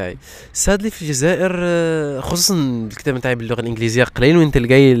I say sadly في الجزائر خصوصا الكتاب نتاعي باللغة الإنجليزية قليل وين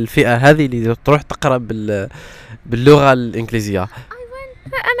تلقاي الفئة هذه اللي تروح تقرأ باللغة الإنجليزية.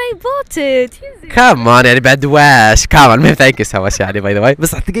 and I bought it. كمان يعني بعد واش كمان ما تعكس هواش يعني باي ذا واي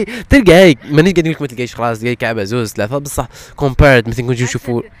بصح تلقاي مانيش قاعد نقول لك ما تلقايش خلاص تلقاي كعبة زوز ثلاثة بصح compared مثلا كنتو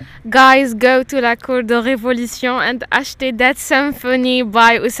نشوفوا guys go to la cour de révolution and achetez that symphony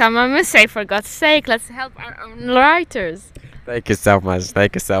by Oussama Messai for God's sake. Let's help our own writers. Thank you so much.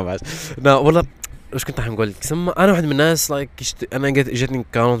 والله واش كنت راح نقول لك سما انا واحد من الناس لايك انا جاتني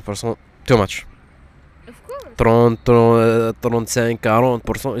 40% too much. 35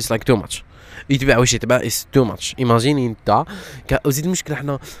 40% is like too much. يتباع واش يتباع is too much. imagine انت وزيد المشكله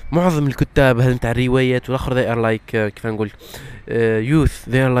احنا معظم الكتاب هذا نتاع الروايات والاخر they are like كيف نقول youth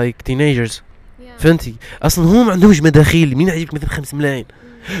they are like teenagers فهمتي اصلا هم ما عندهمش مداخيل. مين يجيب لك مثلا 5 ملايين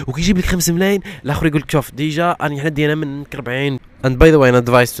وكي يجيب لك 5 ملايين الاخر يقول لك شوف ديجا انا ندي انا من 40. and by the way an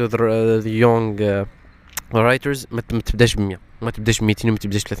advice to the young writers ما تبداش ب 100 ما تبداش ب 200 وما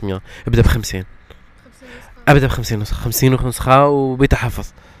تبداش ب 300 ابدا ب 50. ابدا ب 50 نسخه 50 نسخه وبتحفظ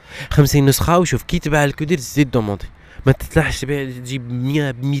 50 نسخه وشوف كي تباع الكودير تزيد دوموندي ما تطلعش تجيب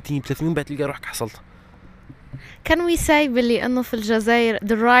 100 ب 200 ب 300 بعد تلقى روحك حصلت. Can we say بلي انه في الجزائر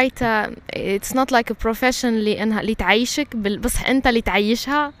the writer it's not like a profession اللي تعيشك بصح انت اللي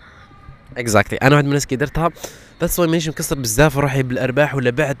تعيشها. exactly انا واحد من الناس كي درتها بس مانيش مكسر بزاف روحي بالارباح ولا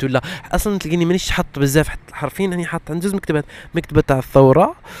بعت ولا اصلا تلقيني مانيش حط بزاف حرفيا راني حاط عند جوج مكتبات مكتبه تاع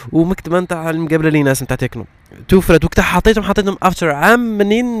الثوره ومكتبه نتاع المقابله لي ناس نتاع تكنو توفرت وقتها حطيتهم افتر عام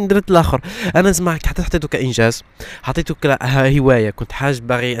منين درت الاخر. انا سمعك حطيته كانجاز حطيته كهوايه كنت حاج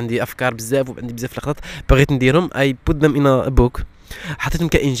باغي عندي افكار بزاف وعندي بزاف لقطات بغيت نديرهم اي بوت ذم ان بوك حطيتهم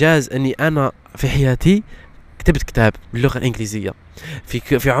كانجاز اني انا في حياتي كتبت كتاب باللغه الانجليزيه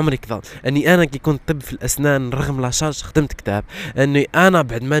في عمري كذا اني انا كي كنت طب في الاسنان رغم لا شارج خدمت كتاب اني انا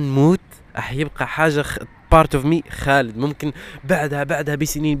بعد ما نموت راح يبقى حاجه بارت اوف مي خالد ممكن بعدها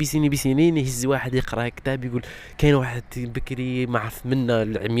بسنين يهز واحد يقرا كتاب يقول كاين واحد بكري ما عرف منا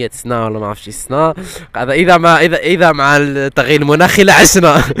 100 سنه ولا ما عرفش سنه هذا اذا مع التغيير المناخي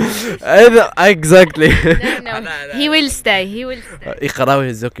لعشنا اذا اكزاكتلي he will stay يقراو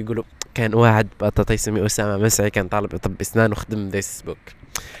يهزوك يقولوا كان واحد بطاطا يسمي أسامة مسعي كان طالب طب اسنان وخدم ذيس بوك.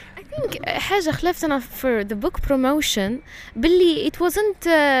 think حاجة خلفت أنا for the book promotion باللي it wasn't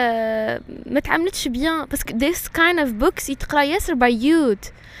ما تعاملتش بيان بس this kind of books يتقرأ ياسر by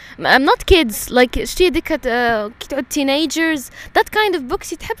youth. I'm not kids like شتي ديك كي تعود teenagers that kind of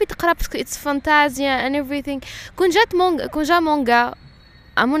books يتحب يتقرأ بس it's fantasia and everything. كون جا مونغا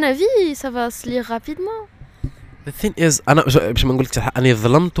à mon avis ça va se lire rapidement. The thing is أنا باش ما نقولك الحق أنا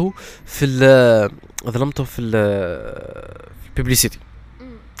ظلمته في الببليسيتي.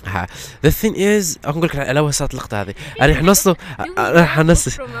 The thing is أقول لك على وسط اللقطة هذه أنا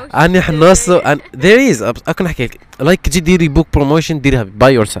حنصله there is أكون أحكي لك like تجي ديري book promotion ديرها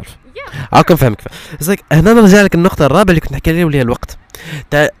by yourself. أكون فهمك بس like هنا نرجع لك النقطة الرابعة اللي كنت نحكي عليها واللي هي الوقت.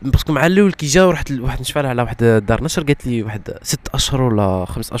 بس مع الأول كي جا ورحت واحد نشفع على واحد دار نشر قالت لي واحد 6 أشهر ولا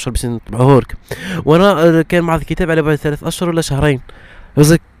 5 أشهر باش نطبعوه لك وأنا كان معرض الكتاب على بعد 3 أشهر ولا شهرين. I was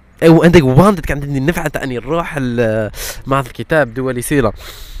like عندك واندت كان عندي النفعة تاني نروح معرض الكتاب دولي سيرة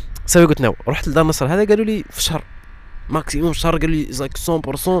سوي قلت نو رحت لدار نصر هذا قالوا لي في شهر ماكسيموم شهر قالوا لي like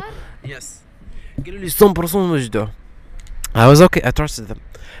 100% يس قالوا لي 100% موجودة. I was okay I trusted them.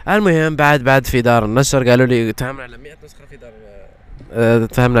 المهم بعد في دار النشر قالوا لي تفهمنا على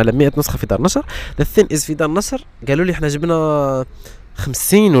 100 نسخة في دار نشر. The thing is في دار نشر قالوا لي احنا جبنا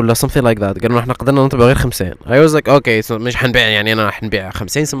 50 ولا something like that قالوا احنا قدرنا نطبع غير 50. I was like okay so مش حنبيع يعني انا حنبيع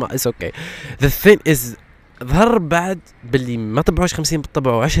 50 ثم it's okay. The thing is ظهر بعد باللي ما طبعوش 50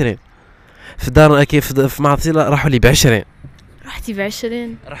 طبعوا 20 في دار كيف في معرض راحوا لي ب20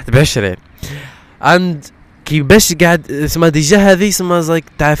 رحت ب20 عند كي باش قاعد اسمها ديجا هذه اسمها زايك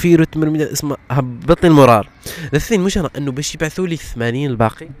تعافير وتمرميد اسمها هبطني المرار. الثين مش انا انه باش يبعثوا لي 80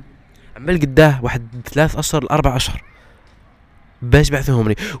 الباقي عمال قداه واحد 3 اشهر 4 اشهر باش بعثوهم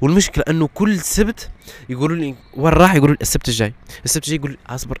لي. والمشكله انه كل سبت يقولوا لي وين راح يقولوا لي السبت الجاي يقول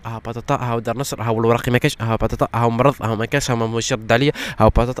اصبر بطاطا ها دار نصر ها والورقي ما كاش ها بطاطا ها مرض ها ما كاش ها مش رد عليا ها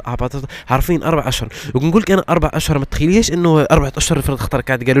بطاطا عارفين 4 اشهر. ونقول لك انا 4 اشهر ما تخيليش انه 4 اشهر فرض خطر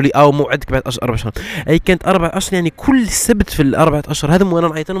قاعد قالوا لي موعدك بعد 4 اشهر اي كانت 4 اشهر يعني كل سبت في ال4 اشهر هذا وانا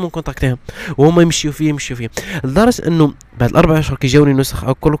نعيط لهم كونتاكتهم وهم يمشيوا فيه لدرجه انه بعد 4 اشهر كي جاوني نسخ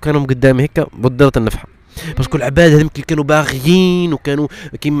او كله كانوا قدامي هيك بدرت النفحه بس كل عباد هذم كانوا باغيين وكانوا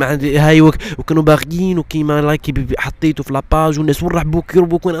كيما هاي وكانوا باغيين وكيما لايك حطيته في لاباج والناس وين رحبوك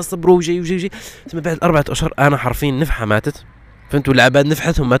يربوك وين صبروا وجاي ثم بعد 4 اشهر انا حرفيا نفحه ماتت فهمتوا العباد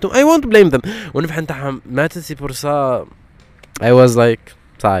نفحتهم ماتوا I won't blame them ونفحه نتاعهم ماتت سي بور سا I was like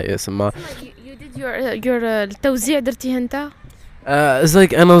صاي اسمها you did your التوزيع درتيه انت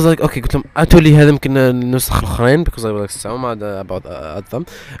like أنا was like okay قلت لهم أتوا لي هذا يمكن النسخ الآخرين because I was like so mad about them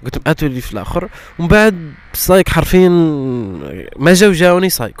قلت لهم أتوا لي في الآخر ومن بعد like حرفيا ما جاوني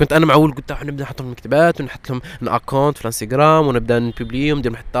صاي كنت أنا معول قلت لهم نبدأ نحطهم في المكتبات ونحط لهم أكاونت في الانستغرام ونبدأ نبوبليهم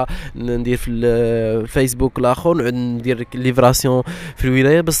ندير حتى ندير في الفيسبوك الآخر ونعد ندير ليفراسيون في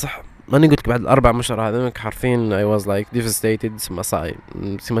الولاية بصح ماني قلت لك بعد 4 أشهر هذا حرفيا I was like devastated سما صاي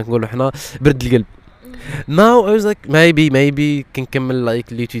سما نقولوا إحنا برد القلب. Now I was like maybe كنكمل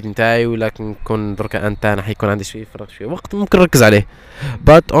لايك اليوتيوب نتاعي ولكن نكون دركا انت انا حيكون عندي شويه فرغ شويه وقت ممكن نركز عليه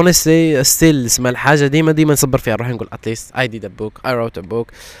but honestly still اسمها الحاجه ديما نصبر فيها نروح نقول at least I did a book I wrote a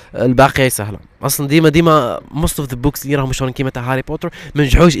book الباقي سهله اصلا ديما most of the books اللي راهم مشهورين كيما تاع هاري بوتر ما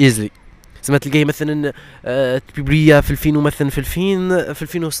نجحوش ايزلي سما تلقاي مثلا تبريا في 2000 مثلا في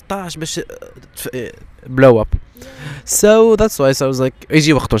 2016 باش blow up so that's why I was like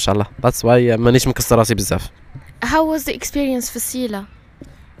يجي وقته ان شاء الله that's why مانيش مكسر راسي بزاف. How was the experience في سيلا؟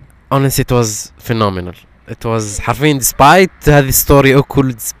 honestly it was phenomenal it was حرفيا despite هذه الستوري او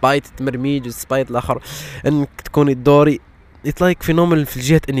كل despite التمرميج despite الاخر انك تكوني الدوري it's like phenomenal في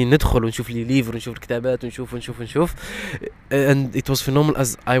الجهة اني ندخل ونشوف لي ليفر ونشوف الكتابات ونشوف and it was phenomenal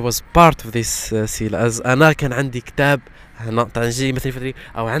as I was part of this سيلا as انا كان عندي كتاب تنجي مثل فتري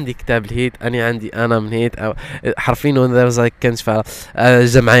او عندي كتاب الهيت انا من هيت او حرفيا وذرز لايك كانش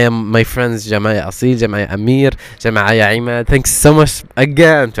جمعيه ماي فريندز جمعيه اصيل جمعيه امير جمعيه عماد ثانكس سو ماتش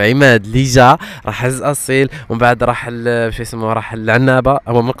اجين تو عماد اللي جا راح هز اصيل ومن بعد راح شو اسمه راح العنابه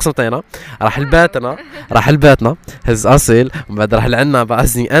هو من قسمتين راح الباتنا هز اصيل ومن بعد راح العنابه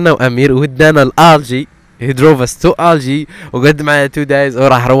ازني انا وامير ودانا الالجي he drove us to Algeria وقعد معي 2 days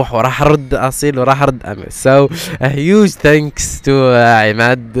وراح اروح وراح ارد اصيل وراح ارد امير so a huge thanks to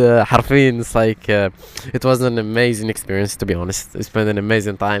عماد حرفيا it's like it was an amazing experience to be honest I spent an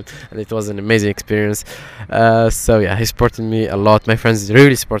amazing time and it was an amazing experience so yeah he supported me a lot my friends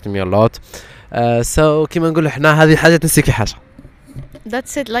really supported me a lot so كيما نقول احنا هذه حاجه تنسيكي حاجه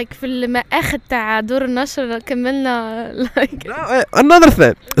That's it like في المآخذ تاع دور النشر كملنا like another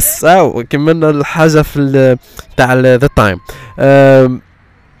thing so كملنا الحاجة في تاع the time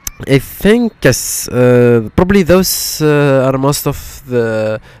I think yes, probably those are most of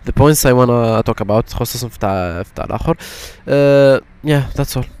the points I wanna talk about. خصوصا في الآخر. Yeah,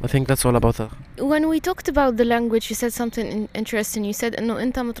 that's all. I think that's all about that. When we talked about the language, you said something interesting. You said إنه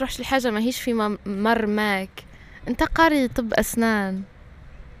أنت ما تروحش لحاجة ما هيش في مرماك. أنت قاري طب أسنان.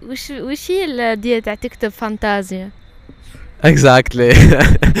 وش هي الدية تاع تكتب فانتازيا؟ Exactly.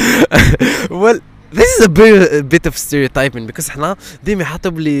 Well, this is a bit of stereotyping because احنا ديما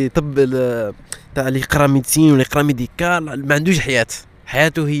يحطوا بلي طب تاع اللي يقرا ميديسين ولا يقرا ميديكال ما عندوش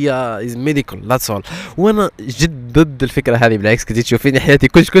حياته هي is medical that's all. وانا جد ضد الفكره هذه، بالعكس كنت تشوفيني حياتي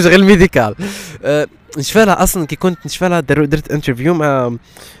كلش غير ميديكال. نشفالها اصلا كي كنت نشفالها درت انترفيو مع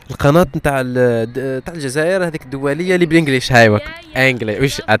القناه نتاع الجزائر هذيك الدوليه اللي بالانجليش هاي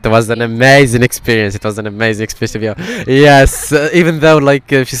English. It was an amazing experience. Yes, even though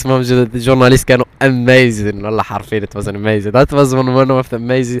like شو اسمهم الجورناليست كانوا amazing والله حرفيا it was an amazing. That was one of the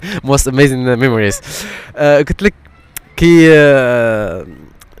most amazing memories. قلت لك كي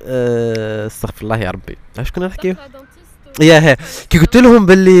استغفر الله يا ربي ايش كنا نحكي يا كي قلت لهم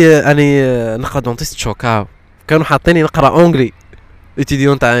باللي اني نقرا دونتيست شوكاو، كانوا حاطيني نقرا اونغلي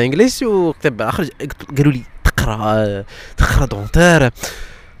اتيديون تاع انجليش وكتب اخرج قالوا لي تقرا دونتير.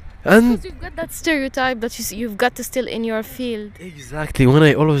 And you've got that stereotype that you've got to still in your field. Exactly. When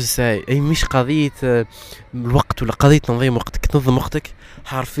I always say أي مش قضية الوقت ولا قضية تنظيم وقتك، تنظم وقتك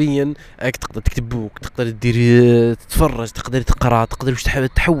حرفيا تقدر تكتب بوك، تقدر تدير تتفرج، تقدر تقرا، تقدر وش تحب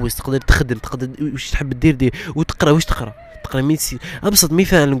تحوس، تقدر تخدم، تقدر وش تحب دير وتقرا وش تقرا ميديسين. ابسط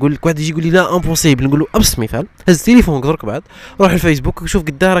مثال نقول لك، واحد يجي يقول لي لا امبوسيبل، نقول له ابسط مثال هز التليفون درك بعد روح الفيسبوك وشوف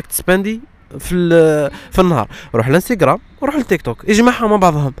قد راك تسبندي في النهار، روح الانستغرام وروح التيك توك يجمعها مع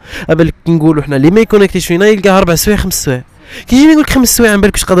بعضهم. قبل نقولوا احنا اللي ما يكونكتيش فينا يلقى 4 سوايع 5 سوايع، كي يجي يقول لك 5 سوايع عن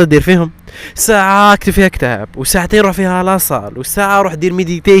بالك واش قادر دير فيهم؟ ساعه اكتب فيها كتاب، وساعتين روح فيها لاصال، وساعه روح دير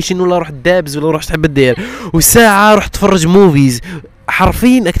ميديتيشن ولا روح دابز ولا روح تحب دير، وساعه روح تفرج موفيز.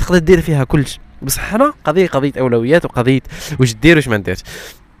 حرفيا راك تقدر دير فيها كلش، بس حنا قضيه اولويات وقضيه واش دير واش ما نديرش.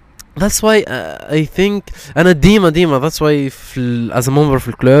 That's why I think انا ديما that's why as a member في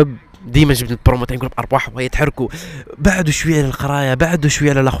الكلوب ديما جبت البروموتين نقول ارباح وهي تحركوا بعدوا شويه للقرايه، بعدوا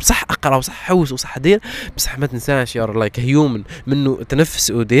شويه للاخر، صح اقرا وصح حوس وصح دير، بصح ما تنساش يا لايك هيومن منه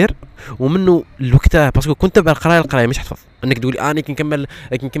تنفس ودير، ومنه الوقتها باسكو كنت تبع القرايه مش حتفض انك تقولي انا كي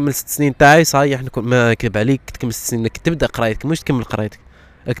نكمل 6 سنين تاعي صايح ما كذب عليك تكمل 6 سنين، انك تبدا قرايتك مش تكمل قرايتك.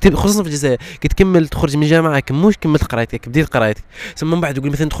 اكتب خصوصا في الجزائر كي تكمل تخرج من الجامعه مش كملت قرايتك، بديت قرايتك ثم من بعد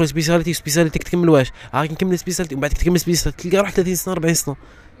تقول مثلا تدخل سبيسياليتي تكمل واش نكمل سبيسياليتي ومن بعد تكمل سبيسياليتي تلقى روحك 30 سنه 40 سنه.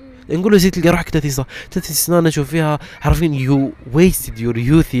 نقول له زيد تلقى روحك 30 سنه انا نشوف فيها حرفيا يو ويستد يور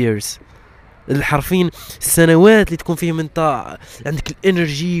يوث ييرز، حرفيا السنوات اللي تكون فيهم انت عندك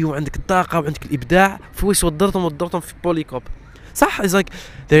الانرجي وعندك الطاقه وعندك الابداع في واش ودرتهم في بوليكوب. صح is like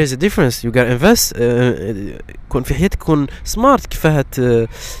there is a difference you gotta invest. كون في حياتك كون سمارت كيفاه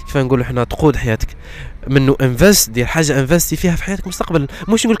نقولوا احنا تقود حياتك منه انفست، دير حاجه انفستي فيها في حياتك مستقبلا،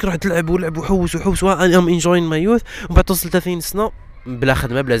 مش نقول لك روح تلعب وحوس انا ام انجوين ماي يوث ومن بعد توصل 30 سنه بلا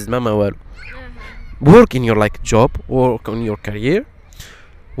خدمه بلا زدمه ما والو. work in your like job, work on your career,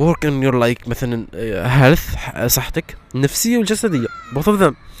 work on your like مثلا health صحتك النفسيه والجسديه both of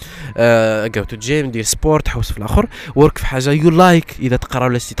them. go to gym دير سبورت حوس في الاخر، work في حاجه you like، اذا تقرا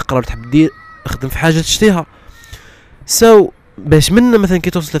ولا تحب دير اخدم في حاجه تشتيها. so باش من مثلا كي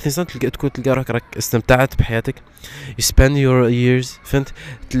توصل 30 سنه تلقى روحك راك استمتعت بحياتك you spend your years فهمت،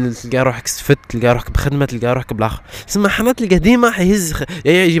 تلقى روحك استفدت، تلقى روحك بخدمه، تلقى روحك بالاخر. تسمى حنا تلقى ديما حيهز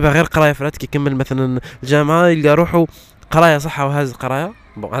يجيبها غير قرايه فرات كي يكمل مثلا الجامعه يلقى روحه قرايه صح وهز قرايه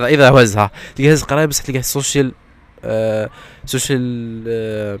هذا اذا هزها تلقى هز قرايه بس تلقى سوشيال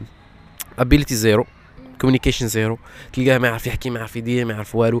ابيليتي زيرو، كوميونيكيشن زيرو، تلقاه ما يعرف يحكي ما يعرف يدير ما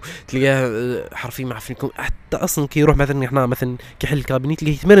يعرف والو، تلقاه حرفيا ما يعرف يكون حتى اصلا كي يروح مثلا احنا مثلا كي يحل الكابيني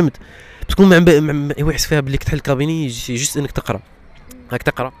تلقاه يتمرمد تكون يحس فيها باللي تحل الكابيني جست انك تقرا هاك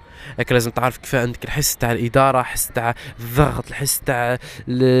تقرا هاك لازم تعرف كيف عندك الحس تاع الاداره، الحس تاع الضغط، الحس تاع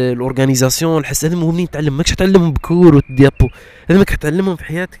الاورغانيزاسيون، الحس هذا مهمين تعلم، ماكش تعلمهم بكور وتديابو، لازمك تعلمهم في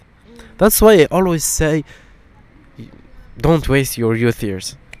حياتك. That's why I always say don't waste your youth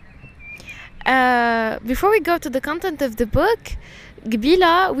years. Before we go to the content of the book,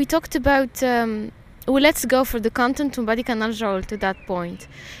 Gabila, we talked about well, let's go for the content and بعد نرجع to that point.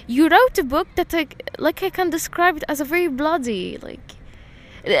 You wrote a book that I can describe it as a very bloody, like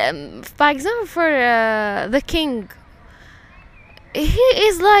for example for the king, he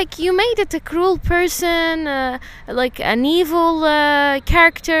is like, you made it a cruel person, like an evil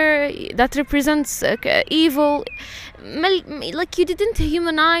character that represents evil, like you didn't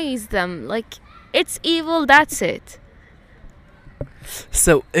humanize them, like it's evil, that's it.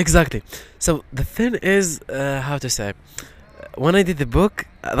 So exactly. So the thing is, how to say, when I did the book,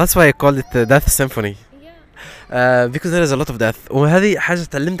 that's why I called it Death Symphony. Because there is a lot of death. وهذه حاجة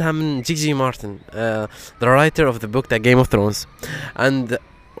تعلمتها من جي مارتن, the writer of the book that Game of Thrones, and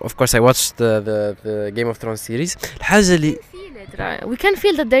of course I watched the Game of Thrones series. الحاجة اللي we can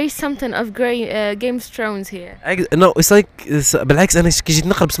feel that there is something of Game of Thrones here. No, it's like بالعكس أنا كي جيت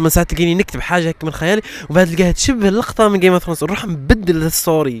نقرب من ساعة تلقيني نكتب حاجة هيك من خيالي وبعد تلقاها تشبه اللقطة من Game of Thrones ونروح نبدل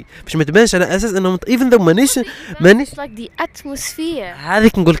الستوري باش ما تبانش على أساس إنه even though مانيش like the atmosphere.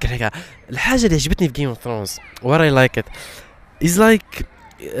 هذيك نقول لك الحكاية. الحاجة اللي عجبتني في Game of Thrones what I like it is like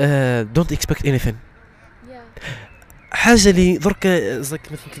don't expect anything. حاجه اللي درك زك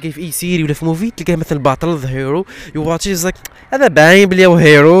مثلا تلقى في اي سيري ولا في موفي تلقى مثلا البطل ذا هيرو يو واتش زك هذا باين بلي هو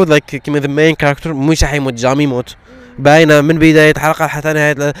هيرو لايك كيما ذا مين كاركتر مش حيموت جامي يموت باينه من بدايه الحلقه حتى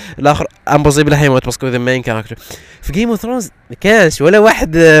نهايه الاخر امبوسيبل حيموت باسكو ذا مين كاركتر. في جيم اوف ثرونز ما كانش ولا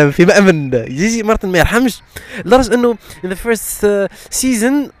واحد في مأمن يجي مرة ما يرحمش لدرجه انه in the first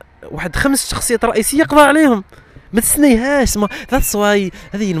season واحد 5 شخصيات رئيسيه قضى عليهم ما تسنيهاش. ما ذاتس واي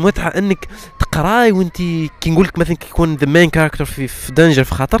هذه المتعه انك تقراي وانت كي نقول لك مثلا كي يكون ذا مين كاركتر في دنجر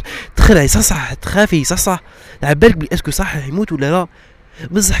في خطر تخلعي صح تخافي صح تعبالك بلي اسكو صح يموت ولا لا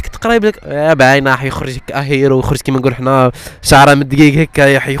بصح تقراي بلك باينه حيخرج هيرو يخرج كيما نقول حنا شعره من دقيق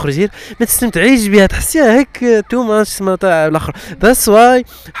هكا حيخرج هير ما تستمتعيش بها تحسيها هيك تو ماتش اسمها تاع الاخر. ذاتس واي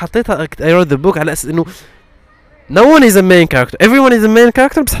حطيتها اي رود ذا بوك على اساس انه no one is a main character everyone is a main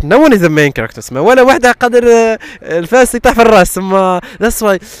character بصح no one is a main character سما ولا واحدة قدر الفاس يطيح في الراس سما that's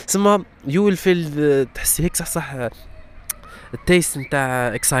why سما you will feel تحسي هيك صح التيست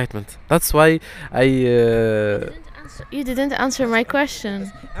نتاع excitement. That's why I you didn't answer my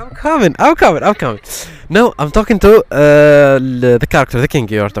question. I'm coming. No, I'm talking to the character the king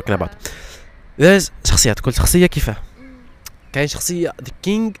you are talking about. There's شخصيات كل شخصية كيفاه كاين شخصية the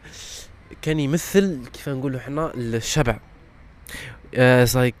king كان يمثل كيف نقولوا احنا الشبع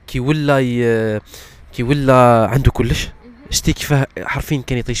زي كي ولا عنده كلش شتي كيف حرفيا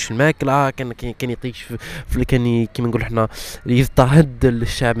كان يطيش في الماكله كان يطيش في كان كيما نقولوا احنا يضطهد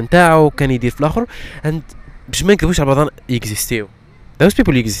الشعب نتاعو كان يدير في الاخر and باش ما نكذبوش على بعضنا يكزيستيو those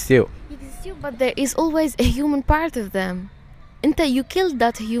people يكزيستيو but there is always a human part of them. انت you killed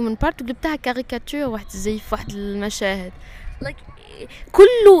that human part وقلبتها كاريكاتير واحد زي في واحد المشاهد like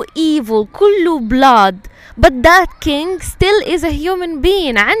كله evil كله blood but that king still is a human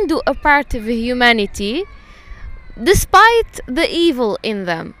being عنده a part of humanity despite the evil in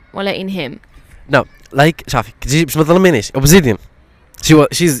them ولا in him. no like شافي تجي باش ما تظلمينيش obsidian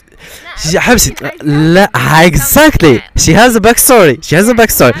she's حبست لا exactly she has a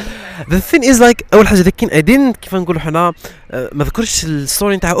backstory the thing is like اول حاجه ذكين I didn't كيف نقولوا حنا ما ذكرش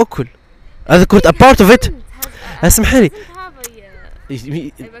الستوري نتاع اكل ذكرت a part of it اسمحي لي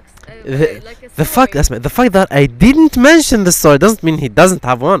the fact that I didn't mention the story doesn't mean he doesn't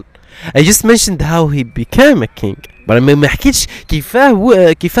have one. I just mentioned how he became a king but ما حكيتش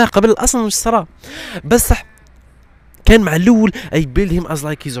كيفاه قبل اصلا مش صرا بس كان مع الاول I build him as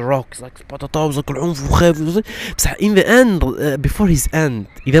like he's a rock like بطاطا like العنف وخايف بصح in the end before his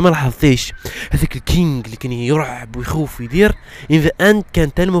end اذا ما لاحظتيش هذاك الكينج اللي كان يرعب ويخوف ويدير in the end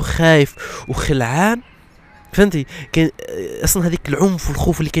كان تلمو خايف وخلعان فهمتي كان اصلا هذيك العنف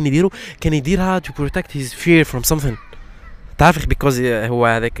والخوف اللي كان يديرها to protect his fear from something تعرف because هو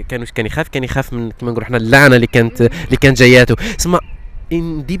هذاك كان يخاف من كما نقولوا احنا اللعنه اللي كانت جاياته اسمع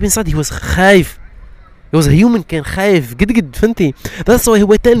in deep inside he was خايف he was a human كان خايف قد فهمتي that's why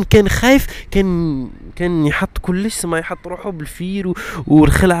هو كان خايف كان يحط كلش ما يحط روحه بالفير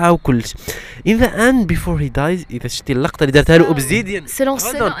والخلعه وكلش in the end before he dies اذا شتي اللقطه اللي دارتها له obsidian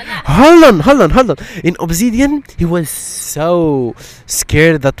hold on in obsidian he was so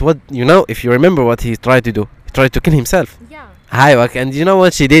scared that what you know if you remember what he tried to do he tried to kill himself هاي and you know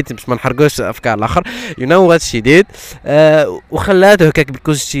what she did مش ما نحرقوش افكار الاخر you know what she did وخلاته هكاك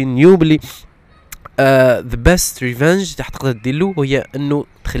because she knew بلي the best revenge تقدر تديرله وهي انه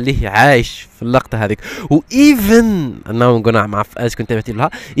تخليه عايش في اللقطه هذيك و even انا نقول مع اش كنت تبعتي لها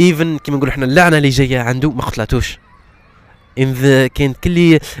even كيما نقولوا احنا اللعنه اللي جايه عنده ما قتلاتوش in the كان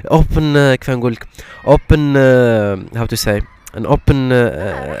كلي open كيف نقول لك open how to say an open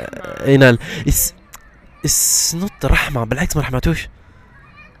انال it's not رحمه بالعكس ما رحمتوش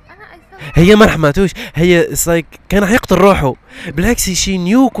هي ما رحمتوش هي like كان حيقتل روحه بالعكس شي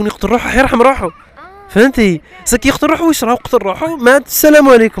نيو كون يقتل روحه حيرحم روحه فهمتي سكي يقتل روحه واش راه قتل روحه مات السلام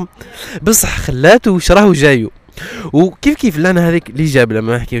عليكم بصح خلاته واش راه جايو وكيف اللعنه هذيك اللي جاب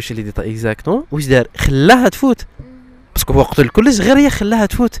لما ما نحكيوش اللي ديتا اكزاكتون واش دار خلاها تفوت باسكو هو قتل كلش غير هي خلاها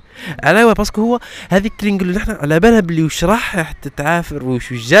تفوت. علاوه باسكو هو هذيك اللي نقولوا نحن على بالها بلي وش راح تتعافر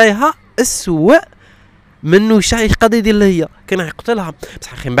وش جايها اسوء منه شيء قضيه اللي هي كان يقتلها.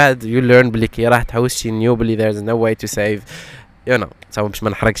 بصح من بعد يو ليرن بلي كي راح تحوس شي نيو بلي there's no way to save سو باش ما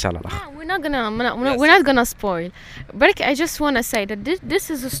نحرقش على الاخر. We're not gonna spoil. But I just want to say that this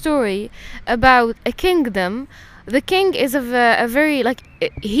is a story about a kingdom. The king is a very like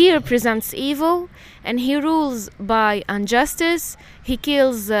he represents evil and he rules by injustice. He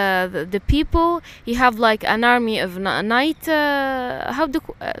kills the people. He have like an army of night. How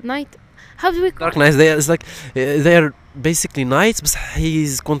do we call Dark Knights? They are basically knights, but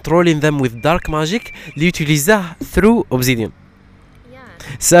he's controlling them with dark magic. ليوتيليزاه through obsidian.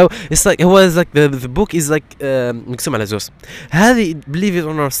 So it's like هو is like the book is like مقسوم على زوز. هذه believe it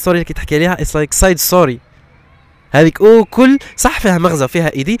or not story اللي تحكي عليها it's like side story. هذيك كل صح فيها مغزى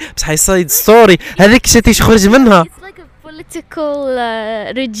فيها ايدي بس هاي side story هذيك شتي يخرج منها. It's like a political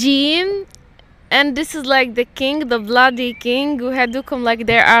regime and this is like the king, the bloody king وهادوكم like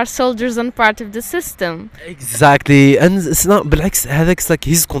there are soldiers and part of the system. Exactly and it's not بالعكس هذاك like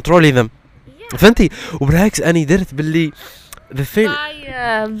he's controlling them. فهمتي وبالعكس أنا درت باللي the film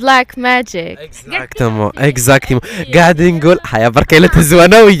black magic. exactly قاعد نقول حيا بركة لا تهزو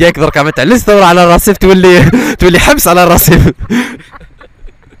انا وياك درك عم تعلس ثورة على الرصيف تولي حبس على الرصيف.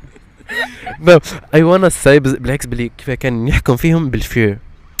 no I wanna say بالعكس بلي كيف كان يحكم فيهم بالفير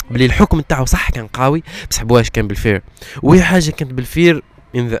بلي الحكم تاعو صح كان قوي بس حبواش كان بالفير وهي حاجة كانت بالفير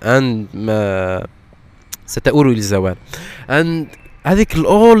in the end ما ستؤول للزوال and هذيك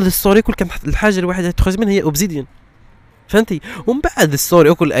all the story كل كانت الحاجة الوحيدة تخرج منها هي obsidian. فهمتي ومن بعد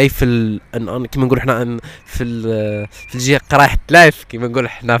الستوري اكل اي في كيما نقول احنا في الجهه قرايح لايف كيما نقول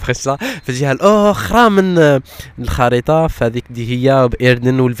احنا في خشة في الجهه الاخرى من الخريطه فهذيك دي هي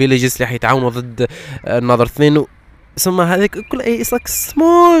بايردن والفيليجز اللي حيتعاونوا ضد النظر اثنين ثم هذيك كل اي like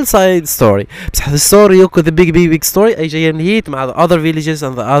small side story بصح الستوري يوكو the big story اي جايه نهيت مع the other villages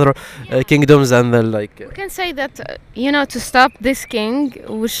and the other kingdoms and the like we can say that to stop this king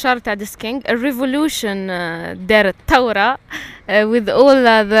والشر تاع this king a revolution دارت ثورة with all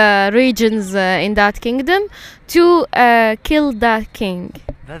the regions in that kingdom to kill that king.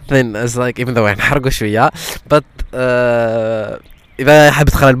 that thing is like even though نحرقوا شويه but اذا حاب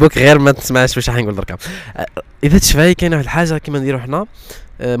تقرا البوك غير ما تسمعش واش راح نقول دركا. اذا تشفاي كاين واحد الحاجه كيما نديرو حنا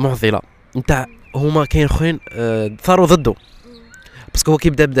معضله نتاع هما كاين خوين ثاروا ضده باسكو هو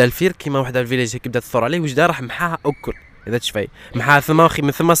كيبدا الفير كيما واحد الفيليج كيبدا تثور عليه واش دار راح محاها اكل. اذا تشفاي محاها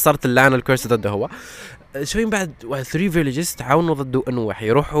من ثم صارت اللعنه الكورس ضده هو شوي من بعد واحد 3 فيليجز تعاونوا ضده انه واحد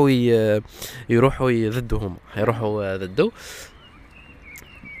يروحوا ضدهم يروحوا ضده.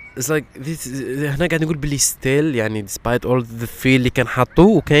 It's like this هنا قاعد نقول باللي ستيل يعني despite all the fear اللي كان حاطوه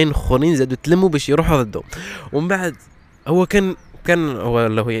وكاين خونين زادوا تلموا باش يروحوا ضده ومن بعد هو كان هو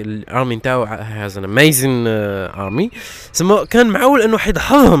اللي هو الارمي نتاعو has an amazing army ثم كان معول انه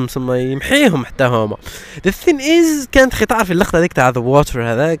حيدحضهم ثم يمحيهم حتى هما. the thing is كانت خطأ في اللقطه هذيك تاع the water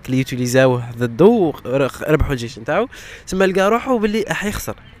هذاك اللي يوتيليزاوه ضده ربحوا الجيش نتاعو ثم لقى روحه باللي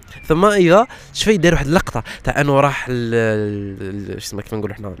حيخسر ثم اذا شوي دار واحد اللقطه تاع انه راح اسمه كيف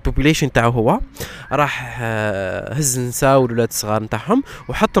نقول احنا البوبوليشن تاعو هو راح هز نساء والولاد الصغار نتاعهم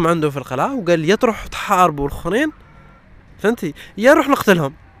وحطهم عنده في القلعه وقال يا تروح تحاربوا الاخرين فهمتي يا روح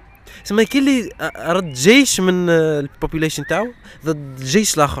نقتلهم. ثم كاين اللي رد جيش من البوبوليشن تاعو ضد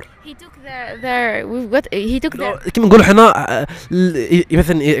الجيش الاخر. كيما نقولوا حنا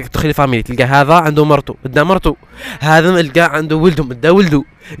مثلا تخيل فاميلي تلقى هذا عنده مرته بدا مرته هذا تلقى عنده ولدهم بدا ولده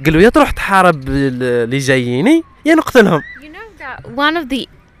قالوا يا تروح تحارب اللي جاييني يا نقتلهم. You know that one of the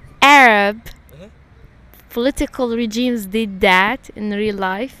Arab political regimes did that in real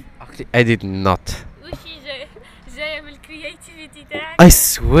life. Actually, I did not. جايه بالكرياتيفيتي تاعك. I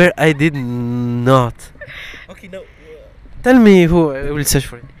swear I did not. Okay, now tell me who will search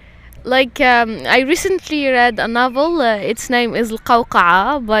for it. Like I recently read a novel. Its name is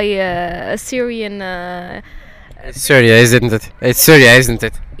القوقعة by a Syrian. Syria, isn't it? It's Syria, isn't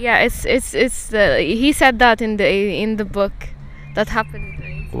it? Yeah, it's. He said that in the book that happened.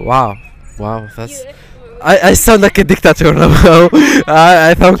 Wow, that's. I sound like a dictator now.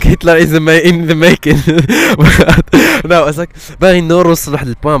 I think Hitler is in the making. No, it's like باغي نوصل لواحد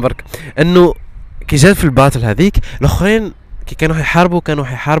البوان برك انه كي جات في الباتل هذيك الاخرين كي كانوا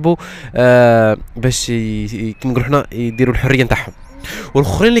يحاربوا باش كيما نقولوا حنا يديروا الحريه نتاعهم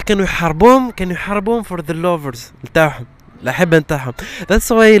والاخرين اللي كانوا يحاربوهم for the lovers نتاعهم الاحبه نتاعهم. that's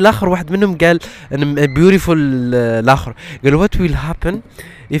why الاخر واحد منهم قال ان beautiful الاخر قال what will happen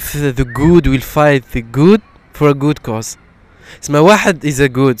if the good will fight the good for a good cause. اسمها واحد إذا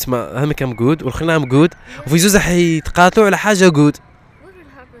جود اسمها هم كم جود والآخرين هم جود وفي زوز حيتقاتلوا على حاجة جود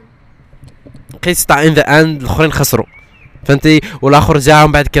قيس تاع in the end الآخرين خسروا فهمتي والآخر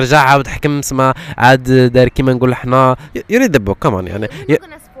جاهم بعد كي رجع عاود حكم اسمها عاد دار كيما نقول احنا يريد دبو كمان يعني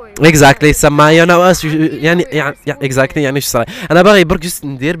exactly سما يعني exactly يعني شو صار أنا باغي برك جست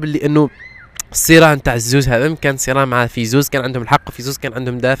ندير باللي إنه الصراع نتاع الزوز هذا كان صراع مع في زوز كان عندهم الحق وفي زوز كان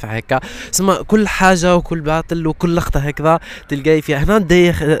عندهم دافع هكا سما كل حاجه وكل باطل وكل لقطه هكذا تلقاي فيها هنا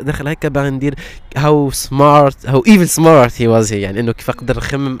داخل هكا باغي ندير هاو سمارت هاو ايفن سمارت هي واز يعني انه كيف قدر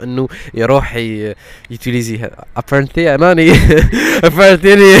يخمم انه يروح يوتيليزي ابارنتلي اناني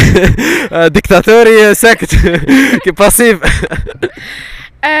ابارنتلي ديكتاتوري ساكت باسيف.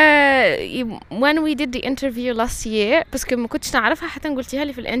 When we did the interview last year بس ما كنتش نعرفها حتى قلتيها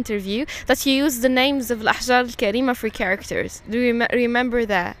لي في الانترفيو that you use the names of الأحجار الكريمة for characters. Do you remember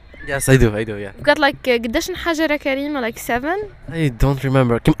that? Yes, I do, yeah. You've got like قداش حجرة كريمة like 7? I don't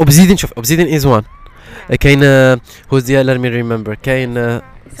remember. كم obsidian شوف obsidian is one. كاين who's the let me remember كاين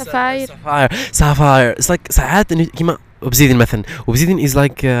sapphire. It's like ساعات إنه كيما obsidian مثلا obsidian is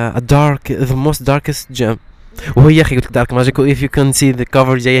like a dark the most darkest gem. وهي أخي قلت لك دارك ماجيك if you can see the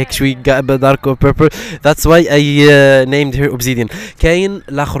cover جاي هيك شوي دارك و purple that's why I named her obsidian. كاين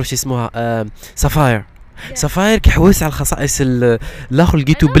الآخر شو اسمها sapphire كيحوس على الخصائص الآخر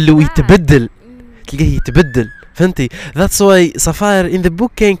لقيته بلو يتبدل تلقاه يتبدل فهمتي that's why sapphire in the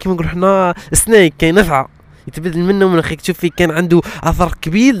book كاين كيما نقول حنا snake كاين نفعه يتبدل منه من اخيك تشوف فيه كان عنده اثر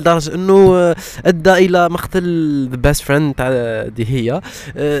كبير لدرجه انه ادى الى مقتل ذا بيست فريند تاع دي هي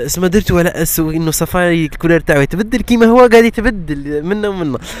اسمها درتو على اسو انه صفاري الكولير تاعو يتبدل كيما هو قاعد يتبدل منه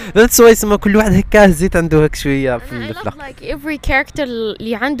ومنه ذاتس واي اسمها كل واحد هكا زيت عنده هيك شويه في الفلاح like every character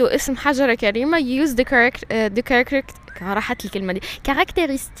اللي عنده اسم حجره كريمه use the character راحت الكلمه دي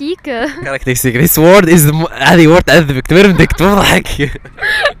كاركتيرستيك this word is هذه word تعذبك تبردك تضحك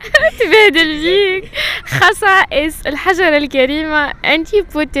تبهدل فيك خصائص الحجره الكريمه and you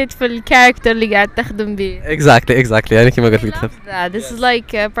put it في الكاركتر اللي قاعد تخدم به exactly يعني كما قلت لك this is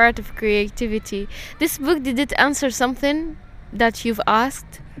like a part of creativity. This book did it answer something that you've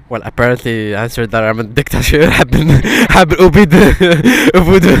asked? Well, apparently answered that I'm a dictator. حاب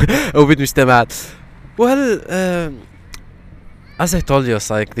أبيد مجتمعات. Well, as I told you, it's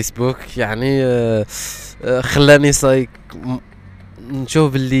like this book يعني خلاني like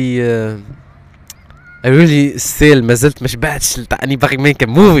نشوف اللي I really still ما زلت مش بعدش تعني باغي make a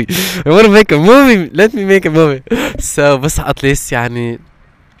movie. I want to make a movie. Let me make a movie. So بس at least يعني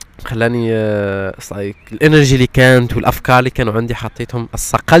خلاني like الانرجي اللي كانت والافكار اللي كانوا عندي حطيتهم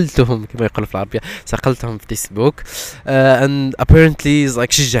صقلتهم كما يقولوا في العربيه صقلتهم في this book and apparently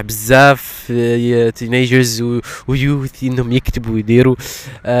like شجع بزاف teenagers ويوث انهم يكتبوا ويديروا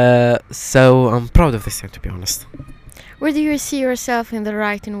so I'm proud of this to be honest. Where do you see yourself in the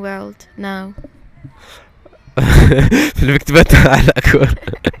writing world now? في المكتبات على أكبر.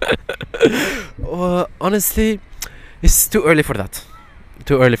 Honestly it's too early for that.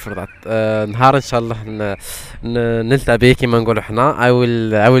 نهار إن شاء الله نلتقي بك كما نقول إحنا I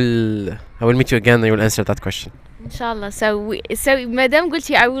will meet you again and you will answer that question. إن شاء الله. So مادام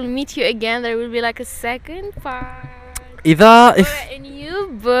قلتي I will meet you again there will be like a second part. إذا or a new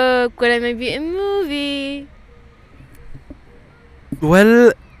book or maybe a movie.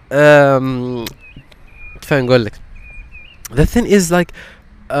 Well كيف نقول لك the thing is like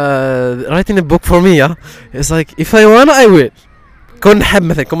writing a book for me it's like if I wanna I will كون نحب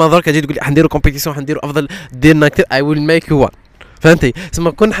مثلا كون ضرك اجي تقول لي حنديروا كومبيتيشن حنديروا افضل ديرنا كثير I will make you one فهمتي ثم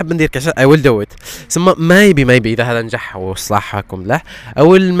كون نحب ندير كاش I will do it ثم maybe اذا هذا نجح وصلاحكم له I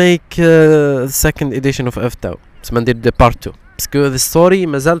will make second edition of F2 ثم ندير the part 2 باسكو the story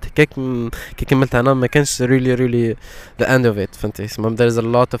ما زالت كي كملت انا ما كانش really the end of it فهمتي ثم there is a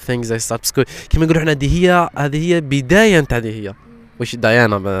lot of things I start باسكو كيما نقولوا احنا هذه هي بدايه نتاع هي وش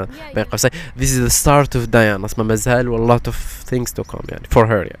ديانا بين قوسين this is the start of Diana اسمها مازال و lot of things to come يعني for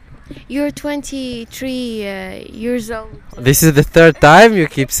her يعني. You're 23 years old. This is the third time you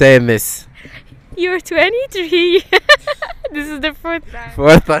keep saying this. You're 23. This is the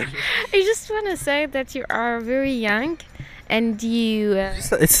fourth time. I just want to say that you are very young and you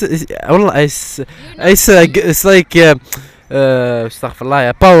it's like استغفر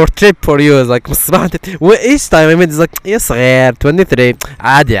الله باور تريب فور يو like من الصباح انت وايش تايم I mean it's like يا صغير 23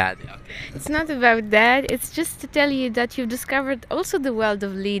 عادي It's not about that. It's just to tell you that you've discovered also the world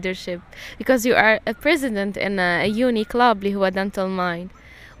of leadership because you are a president in a uni club اللي هو Dental Mind.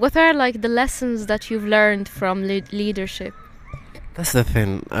 What are like the lessons that you've learned from leadership? That's the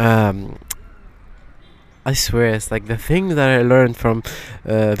thing. I swear it's like the thing that I learned from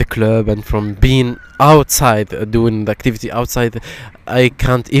the club and from being outside doing the activity outside I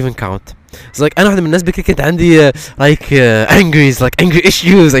can't even count. It's like أنا واحدة من الناس بكرة كانت عندي angry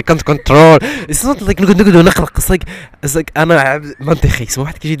issues I can't control. It's not like نقعد ونقلق. It's like أنا منطقي. اسمه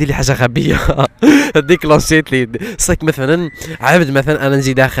واحد كيجي يدير لي حاجة غبية هديك لانشيت لي. It's like مثلا عابد مثلا أنا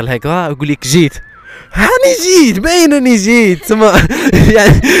نجي داخل هيك أقول لك جيت هاني جيت باين اني جيت سما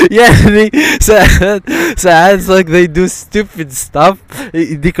يعني ساعات like they do stupid stuff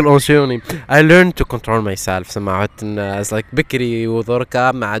يديك الانشوني. I learned to control myself سما عدت like بكري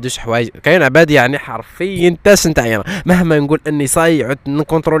وذركا ما عادوش حوايج كاين عبادي يعني حرفيا تاش نتاعي مهما نقول اني صاي عدت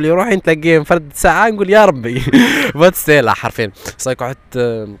نكونترولي روحي نتلاقيه فرد ساعه نقول يا ربي بس لا حرفيا صايك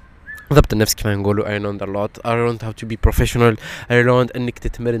عدت ضبط النفس كما نقولوا. I learned a lot. I learned how to be professional. I learned انك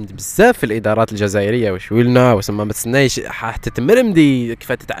تتمرمد بزاف في الادارات الجزائريه وشويلنا وسما ما تستناش حتى تتمرمدي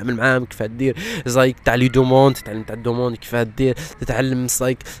كيف تتعامل معاهم كيف تدير زايك تاع لي دوموند تتعلم تاع الدوموند كيف تدير تتعلم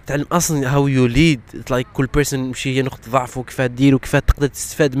زايك تتعلم اصلا how you lead like كل بيرسون وش هي نقطه ضعفه كيف تدير وكيف تقدر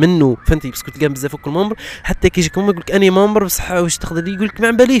تستفاد منه فهمتي باسكو تلقى بزاف كل ممبر حتى كي يجيك يقول لك اني ممبر بصح واش تقدر يقول لك ما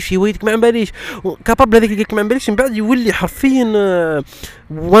عم باليش في ويدك ما عم باليش كابابل هذاك يقول لك ما عم باليش من بعد يولي حرفيا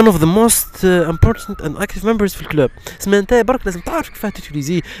one of the most important and active members في الكلوب. اسمها انت برك لازم تعرف كيف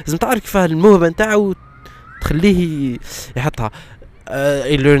توتيليزي لازم تعرف كيف الموهبه نتاعو تخليه يحطها.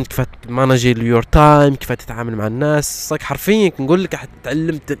 I learned كيف manage your time كيف تتعامل مع الناس صاك حرفيا نقول لك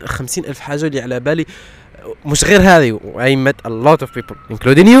تعلمت 50,000 حاجه اللي على بالي مش غير هذه. I met a lot of people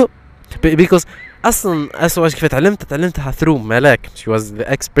including you because اصلا اسوأ كيف تعلمتها through ملاك. She was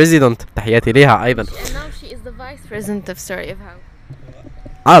the ex-president تحياتي ليها ايضا. And now she is the vice president of Story of How.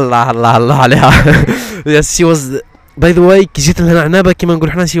 الله عليها. Yes she was by the way كي جيت لهنا عنابة كيما نقول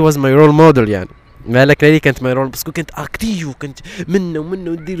احنا she was my role model يعني مالك ليلي كانت my role باسكو كانت اكتيف وكانت منه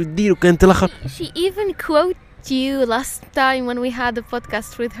ودير وكانت الاخر. She even quoted you last time when we had a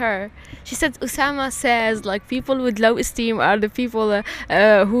podcast with her. She said Oussama says like people with low esteem are the people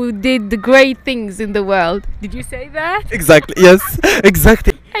who did the great things in the world. Did you say that? Exactly. Yes.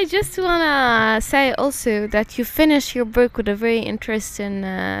 Exactly. I just wanna say also that you finish your book with a very interesting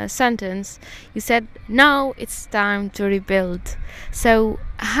sentence. You said now it's time to rebuild. So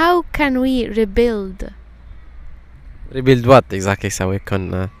how can we rebuild? Rebuild what exactly? So we can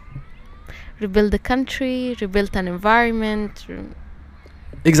rebuild the country, rebuild an environment,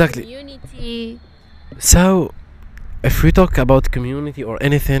 exactly community. So if we talk about community or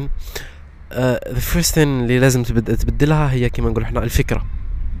anything the first thing اللي لازم تبدلها هي كما نقول احنا الفكرة.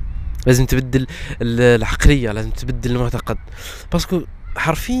 لازم تبدل العقلية لازم تبدل المعتقد باسكو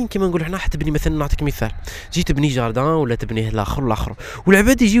حرفيا كما نقول احنا حتبني مثلا نعطيك مثال جيت تبني جاردان ولا تبنيه الاخر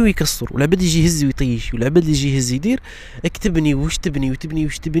والعباد يجي ويكسر والعباد يجي يهز ويطيش والعباد يجي يهز يدير اكتبني وش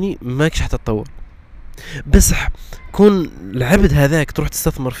تبني ماكش حتتطور. بصح كون العبد هذاك تروح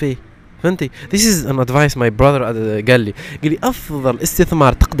تستثمر فيه فهمتي. This is an advice my brother قال لي افضل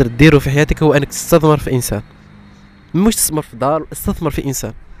استثمار تقدر تديره في حياتك هو انك تستثمر في انسان مش تستثمر في دار استثمر في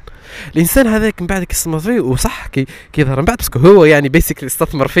انسان. الانسان هذاك من بعد يستثمر فيه وصح كي يظهر من بعد باسكو هو يعني بيسكلي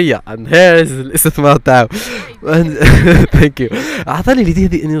استثمر فيا and here's الاستثمار تاعو. ثانك يو اعطاني اليدي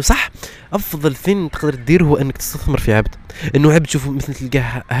هذه انه صح افضل فين تقدر تدير هو انك تستثمر في عبد انه عبد تشوفه مثل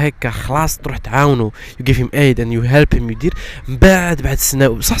تلقاه هيك خلاص تروح تعاونه you give him aid and you help him يدير من بعد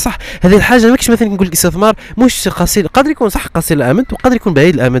سنة صح هذه الحاجه ماكش مثلا نقول لك استثمار مش قصير قادر يكون صح قصير الامد وقادر يكون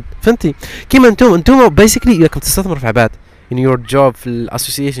بعيد الامد فهمتي. كيما انتم بيسكلي راكم تستثمر في عباد in your job في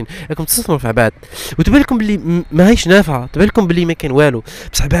الاسوسيشن راكم تستثمروا في عباد وتبان لكم باللي ما هيش نافعه تبان لكم باللي ما كان والو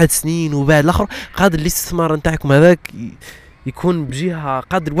بصح بعد سنين وبعد الاخر قادر الاستثمار نتاعكم هذاك يكون بجهه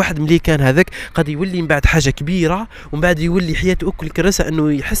قادر واحد ملي كان هذاك قد يولي من بعد حاجه كبيره ومن بعد يولي حياته اكل كرسه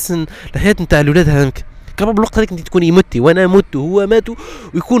انه يحسن الحياه نتاع الاولاد هذاك قبل الوقت هذيك انت تكوني متي وانا مت وهو مات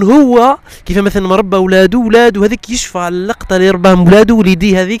ويكون هو كيف مثلا مربى اولاده هذيك يشفى اللقطه اللي رباهم اولاده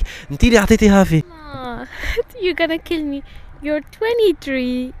وليديه هذيك انت اللي عطيتيها فيه. You're gonna kill me. You're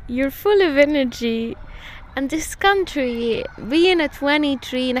 23, you're full of energy, and this country, being at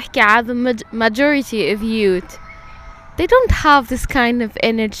 23, نحكي على the majority of youth, they don't have this kind of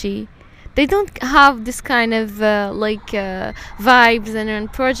energy. They don't have this kind of vibes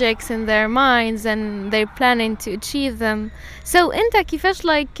and projects in their minds, and they're planning to achieve them. So أنت كيفاش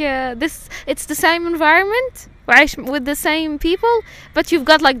this? It's the same environment, وعايش with the same people, but you've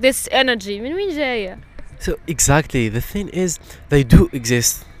got like this energy. من وين جاية؟ So exactly the thing is they do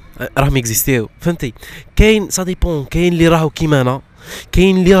exist راهم يكزيستيو فهمتي. كاين سا ديبون كاين اللي راهو كيما انا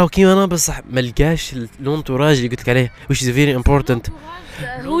كاين اللي راه كيما انا بصح ما لقاش لونتوراج اللي قلت لك عليه which is very important.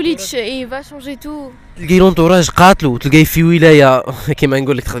 هو اللي va changer tout. تلقاي لونتوراج قاتلو، تلقاي في ولايه كيما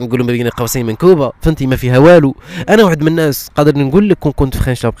نقول لك نقولوا ما بين قوسين منكوبه، فهمتي ما فيها والو. انا واحد من الناس قادر نقول لك كون كنت في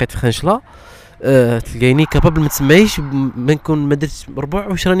خنشله وبقيت في خنشله تلقيني كابابل ما تسميش ما نكون ما درتش ربع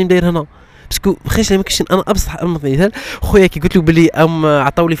واش راني داير هنا، باسكو خنشله ما كاينش. انا ابسط مثال خويا كي قلت له بلي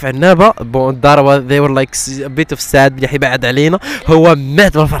عطاو لي في عنابه بون الدار they were like a bit of sad بلي حيبعد علينا، هو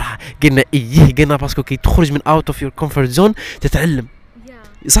مات بالفرحه. قلنا ايه، قلنا باسكو كي تخرج من اوت اوف يور كومفورت زون تتعلم.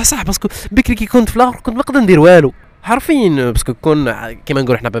 صح باسكو بكري كي كنت في الاخر كنت ما نقدر ندير والو حرفيا، باسكو كون كيما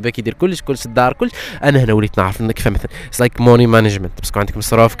نقول حنا بابا كيدير كلش الدار كلش، انا هنا وليت نعرف كيف مثلا لايك موني مانجمنت، باسكو عندك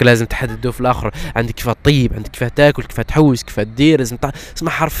مصروفك لازم تحددو في الاخر، عندك كيف تطيب، عندك كيف تاكل، كيف تحوس، كيف تدير، لازم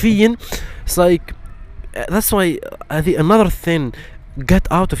اسمع حرفيا لايك that's why هذه another thing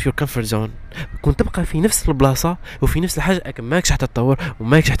get out of your comfort zone. كنت تبقى في نفس البلاصه وفي نفس الحاجه لكن ماكش حتتطور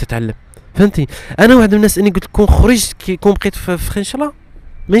وماكش حتتعلم، فهمتي. انا واحد من الناس اني قلت كون خرجت كي كون بقيت في خنشله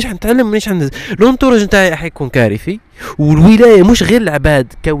مانيش حنتعلم، مانيش لونتوراج نتاعي حيكون كارثي. والولايه مش غير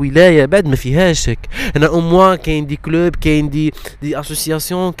العباد كولايه بعد ما فيهاش هك. انا موا كاين دي كلوب، كاين دي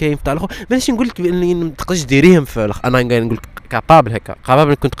اسوسياسيون، كاين تاع الاخر مانيش نقول لك اني ما تقدرش ديريهم في انا نقول لك كابابل هكا،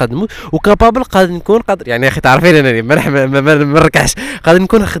 كابابل كنت قادر نموت، وكابابل قادر نكون قادر يعني يا اخي تعرفين انا ما نركعش، قادر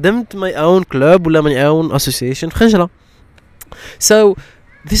نكون خدمت ماي اون كلوب ولا ماي اون اسوسيشن في خنجله. So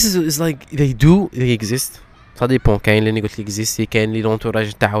this is like they exist. ça dépend. كاين اللي قلت لك اكزيستي، كاين اللي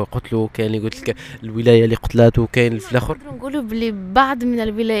لونتوراج تاعو قتلو، كاين اللي قلت لك الولايه اللي قتلاته، كاين في الاخر نقولوا بلي بعض من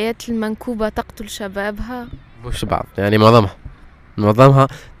الولايات المنكوبه تقتل شبابها، مش بعض يعني معظمها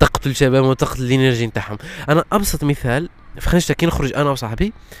تقتل شباب وتقتل الانرجي نتاعهم. انا ابسط مثال في خنجة كي نخرج انا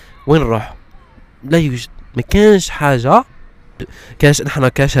وصاحبي وين نروح لا يوجد، ما كانش حاجه كاش نحنا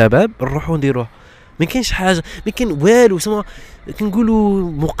كشباب نروحوا نديروه، ما كاينش حاجه، ما كاين والو سما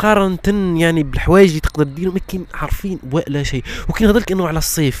كنقولوا مقارنه يعني بالحوايج اللي تقدر ديرهم، ما كاين عارفين ولا شيء. وكي نهضر لك انه على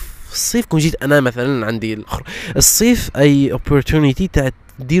الصيف كون جيت انا مثلا عندي الاخر الصيف اي opportunity تاع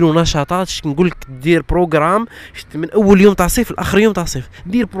ديروا نشاطات، نقول لك دير بروجرام من اول يوم تاع الصيف لاخر يوم تاع الصيف،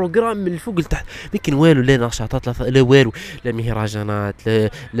 دير بروجرام من الفوق لتحت، ما كاين والو، لا نشاطات لا والو، لا مهرجانات،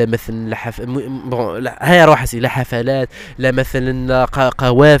 لا مثلا لا هاي روحسي، لا حفلات، لا مثلا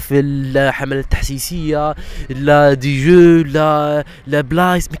قوافل، لا حملات تحسيسيه، لا دي جو، لا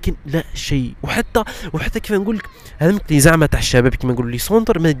بلايص، ما كاين لا شيء. وحتى كيف نقول لك هذا مثل زعما تاع الشباب كيما نقولوا لي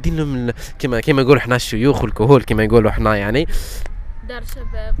سونتر ما دين لهم كيما نقولوا حنا الشيوخ والكهول كيما نقولوا حنا يعني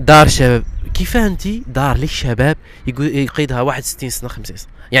دار شباب. كيف انتي دار للشباب يقيدها 61 سنه 50 سنه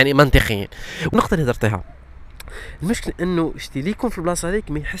يعني منطقيا، ونقطه اللي درتيها المشكله انه شتي لي يكون في البلاصه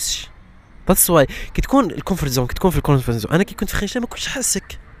هذيك ما يحسش. تصوي كي تكون الكونفورت زون، كي تكون في الكونفورت زون، انا كي كنت في خنشله ما كنتش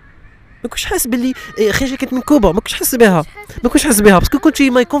حاسك، ما كنتش حاس باللي خنجه كنت من كوبا، ما كنتش حاس بها باسكو كنت في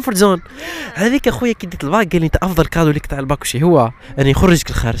ماي كونفورت زون. هذيك اخويا كي ديت الباك قال لي انت افضل كادو ليك تاع الباك وشي هو اني يخرجك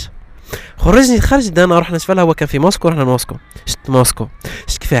الخارج. خرجني الخارج، انا رحنا نسفلها، هو كان في موسكو، رحنا لموسكو،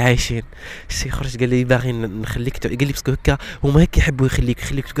 شفت كيف عايشين. خرج قال لي باغي نخليك، قال لي باسكو هكا هما هكا يحبوا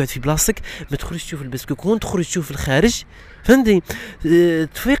يخليك تقعد في بلاصتك، ما تخرجش تشوف باسكو كون تخرج تشوف الخارج فهمتي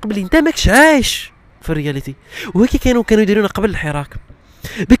تفيق بلي انت ماكش عايش في الرياليتي. وهكي كانوا يديرونا قبل الحراك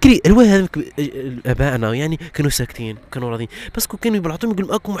بكري. هذا ابائنا يعني كانوا ساكتين، كانوا راضيين، باسكو كانوا يبعثوا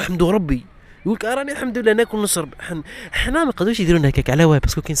يقولوا اكم الحمد ربي، يقول لك راني الحمد لله ناكل ونشرب. حنا ما قدروش يديرونا هكاك على واه،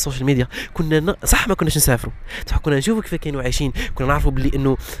 باسكو كاين السوشيال ميديا. كنا صح ما كناش نسافروا، صح كنا نشوفوا كيف كانوا عايشين، كنا نعرفوا بلي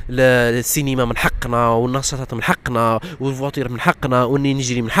انه السينما من حقنا، والنشاطات من حقنا، والفواتير من حقنا، واني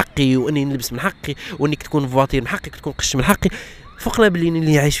نجري من حقي، واني نلبس من حقي، وانك تكون فواتير من حقك، تكون قش من حقي. فوقنا بلي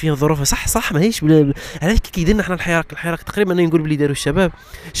اللي عايش فيها ظروفها صح ماهيش على كي درنا حنا الحراك تقريبا انا نقول بلي داروا الشباب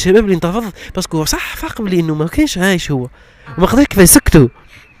اللي انتفض، باسكو صح فاق بلي انه ما كانش عايش هو، وما قدرش كيف يسكتوا.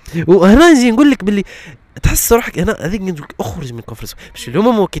 وهنا نجي نقول لك باللي تحس روحك هنا هذيك نقول لك اخرج من الكونفورت زون، باش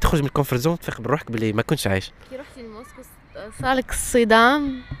اليوم كي تخرج من الكونفورت زون تفيق بروحك باللي ما كنتش عايش. كي رحتي لموسكو صالك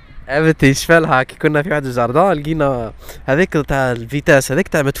الصدام ابتي شفالها كي كنا في واحد الجاردان لقينا هذيك تاع الفيتاس، هذيك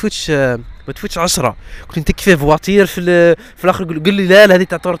تاع ما تفوتش 10. كنت انت كيف فواتير في الاخر قال لي لا هذه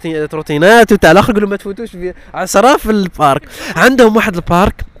تاع تروتينات، وتاع الاخر قالوا ما تفوتوش في 10 في البارك. عندهم واحد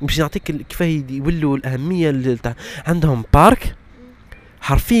البارك باش نعطيك كيف يولوا الاهميه تاع عندهم بارك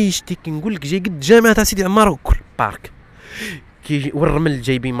حرفيا شتي نقول لك جاي قد جامعه تاع سيدي عمار وكل بارك. كي والرمل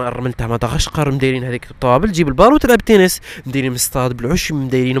جايبين ما الرمل تاع مدغشقر، مدايرين هذيك الطوابل تجيب البال وتلعب تنس، مدايرين مصطاد بالعش،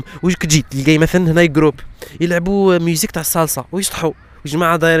 مدايرينهم واش كتجي تلقاي مثلا هنا جروب يلعبوا ميوزيك تاع الصالصه ويصطحوا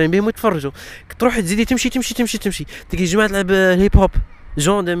وجماعه دايرين بهم ويتفرجوا، تروح تزيدي تمشي تلقاي جماعه تلعب هيب هوب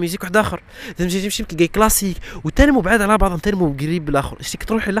جون دو ميوزيك واحد اخر، تمشي تلقاي كلاسيك وتنمو بعاد على بعضهم، تنمو قريب بالاخر، شتي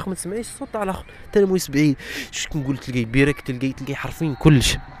تروح للاخر ما تسمعيش الصوت تاع الاخر، تنمو بعيد. شو نقول تلقاي بيرك، تلقاي حرفيا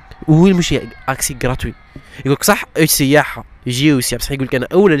كلش. وين مش اكسي غراتوي، يقولك صح السياحه يجيو السياح بصح يقول لك انا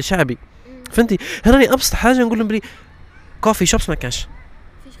اولى لشعبي، فهمتي؟ هراني ابسط حاجه نقول لهم بلي كوفي شوبس ما كانش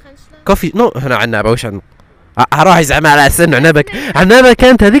كوفي نو هنا عنابه. واش عندنا راح يزعم على سن عنابه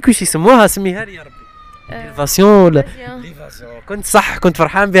كانت هذيك واش يسموها، سميها لي يا ربي ليفاسيون ولا ليفاسيون. كنت صح كنت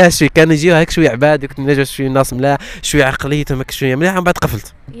فرحان بها شوي، كانوا يجيو هيك شوي عباد كنت نجي شوي ناس ملاح شوي عقليتهم هيك شويه مليح، من بعد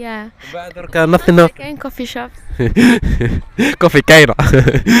قفلت. وبعد كان نث كاين كوفي شوبس كوفي كاينه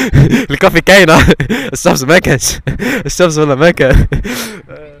الكوفي كاينه الشمس ما كانش الشمس ولا ما كان.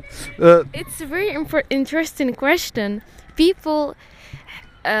 It's a very interesting question. People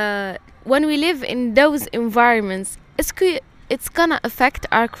when we live in those environments, it's gonna affect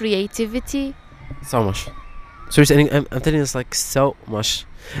our creativity so much. Seriously, I'm telling you it's like so much.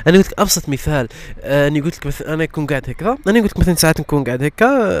 انا قلت لك ابسط مثال، اني قلت لك مثلا انا نكون قاعد هكذا، انا قلت لك مثلا ساعات نكون قاعد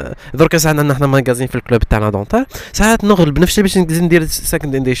هكا درك ساعات عندنا احنا ماغازين في الكلوب تاعنا دونتال، ساعات نغلب بنفسي باش ندير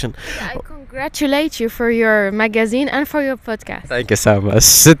سكند انديشن. I congratulate you for your magazine and for your podcast. Thank you so much.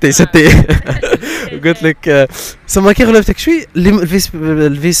 ستي قلت لك سما كي غلبتك شوي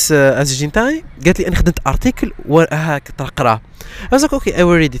الفيس اسجين تاعي قالت لي انا خدمت ارتيكل وهاك تقراه، قالت اوكي اي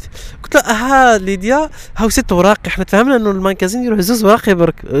ريد ات، قلت لها ها ليديا هاو 6 اوراق، احنا تفهمنا انه الماغازين يروح 2 اوراق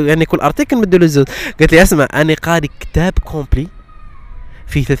برك، يعني كل ارتيكل نمدوا له 2. قالت لي اسمع انا قاري كتاب كومبلي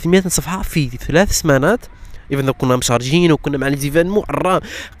في 300 صفحه في 3 سمانات، إذا كنا مشارجين وكنا مع الزيفان مو عرام،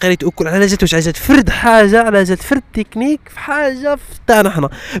 قريت أكل على جات واش عجات فرد حاجة على جات فرد تكنيك في حاجة تاعنا احنا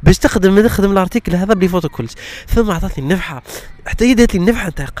باش تخدم الارتيكل هذا بلي فوتو كلش. ثم عطاتني النفحة، حتى هي دات لي النفحة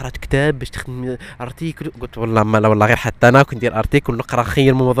نتاع قرات كتاب باش تخدم ارتيكل. قلت والله ما لا والله غير حتى انا كنت ندير ارتيكل ونقرا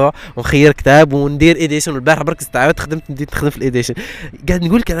نخير موضوع ونخير كتاب وندير ايديشن، والبارح برك استعاودت خدمت ندير نخدم في الايديشن. قاعد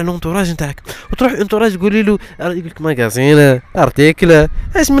نقول لك على الانتوراج نتاعك، وتروح انتوراج تقولي له يقول لك ماغازين ارتيكل،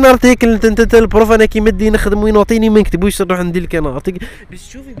 ايش من ارتيكل انت البروف انا كي مدي نخدم وينعطيني ما نكتبوش نروح ندير لك انا ارتيكل باش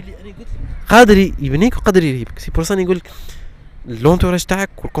تشوفي بلي انا قلت قادر يبنيك وقادر يرهبك. سي بورسان يقول لك الانتوراج تاعك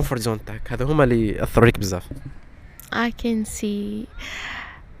والكونفورت زون تاعك هذا هما اللي اثروا عليك بزاف. I can see.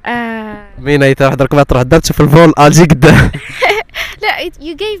 مين هي تروح ما تروح درت في الفول الجي قدام. لا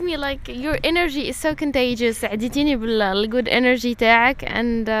you gave me like your energy is so contagious. عديتيني بالgood energy تاعك.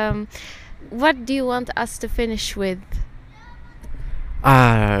 And what do you want us to finish with?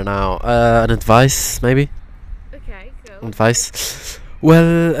 I don't know. An advice maybe. Okay, cool. Advice.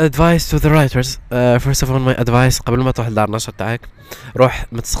 Well, advice to the writers. First of all, my advice قبل ما تروح لدار النشر تاعك روح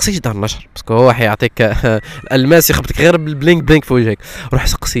ما تسقسيش دار النشر، باسكو هو حيعطيك الماس يخبطك غير بالبلينك بلينك في وجهك. روح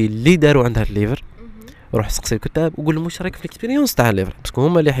سقسي اللي داروا عندها الليفر، روح سقسي الكتاب وقول لهم واش رايك في الاكسبيريونس تاع الليفر، باسكو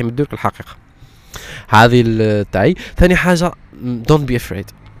هما اللي حيمدوك الحقيقه. هذه تاعي. ثاني حاجه don't be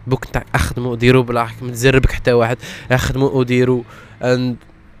afraid. بوك تاع اخدموا ديروا بلا ما تزربك حتى واحد، اخدموا وديروا and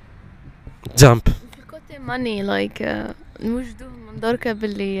jump. في كوتي ماني لايك نوجدوه من دركه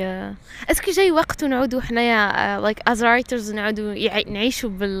باللي اسكو جاي وقت ونعودوا حنايا لايك از رايترز نعودوا نعيشوا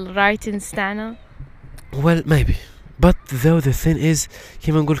بالرايتنز تاعنا. well maybe but though the thing is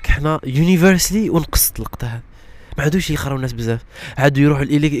كيما نقولك احنا universally ونقص لقطها ما عادوش يقراو الناس بزاف، عادوا يروحوا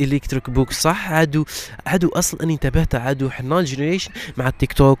الالكتريك بوك صح، عادوا اصلا اني انتبهت عادوا حنا الجينيريشن مع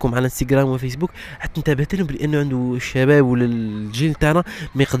التيك توك ومع الانستغرام وفيسبوك، حتى انتبهت لهم بانه عنده الشباب ولا الجيل تاعنا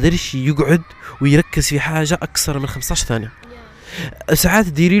ما يقدرش يقعد ويركز في حاجه اكثر من 15 ثانيه. ساعات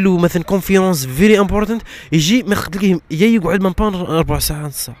ديري له مثلا كونفيرونس فيري امبورطنت يجي ما تلقيه يا يقعد من بان 4 ساعات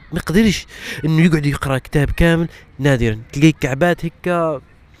نص ساعه، ما يقدرش انه يقعد يقرا كتاب كامل، نادرا تلقيه كعبات هكا.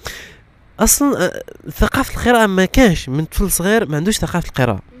 اصلا ثقافه القراءه ما كانش من طفل صغير ما عندوش ثقافه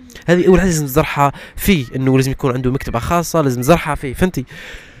القراءه، هذه اول حاجه لازم نزرعها فيه، انه لازم يكون عنده مكتبه خاصه لازم نزرعها فيه، فهمتي؟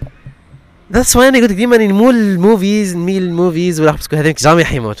 ذاتس واي انا قلت ديما نمول الموفيز ولا باسكو هذاك جامي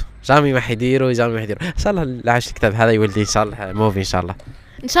حيموت، جامي ما حيديروا ان شاء الله عاش الكتاب هذا يولي ان شاء الله موفي ان شاء الله.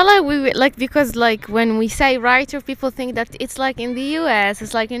 Inshallah, we like because like when we say writer, people think that it's like in the US,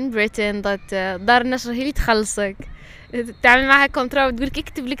 it's like in Britain that دار النشر هي اللي تخلصك، تعمل معها كونترا وتقولك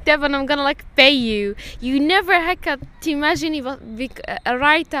اكتب الكتاب and I'm gonna like pay you. You never هكا تيماجيني a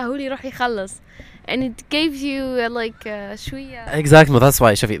writer هو اللي يروح يخلص. And it gives you like شوية. Exactly, that's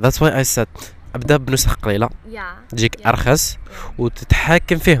why شوفي that's why I said أبدأ بنسخ قليلة. تجيك أرخص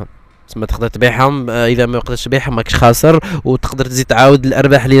وتتحكم فيهم. ما تقدر تبيعهم اذا ما قدرتش تبيعهم ماكش خاسر، وتقدر تزيد تعاود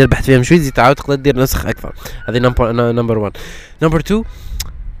الارباح اللي ربحت فيهم شوي تزيد تعاود تقدر دير نسخ اكثر. هذه نمبر 1. نمبر 2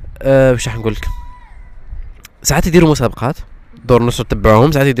 واش راح نقول لك، ساعات يديروا مسابقات دور نص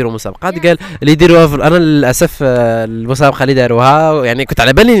تبعوهم، ساعات يديروا مسابقات قال اللي يديروها انا للاسف المسابقه اللي داروها يعني كنت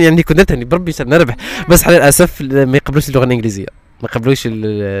على بالي يعني كنت درتها بربي نربح، بس على الاسف ما يقبلوش اللغه الانجليزيه. ما قبلوش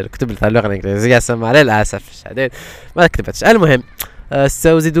الكتب اللي اللغة الإنجليزية. سمع للأسف الشديد ما كتبتش. المهم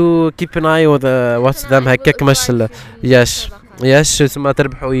زيدوا keep an eye with what's them هكاك مش ياش ثم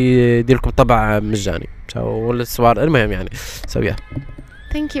تربحوا يدير لكم طبع مجاني ولا السوار. المهم يعني yeah.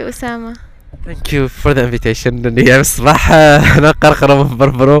 Thank you Oussama. Thank you for the invitation. نية الصباح أنا قرقرة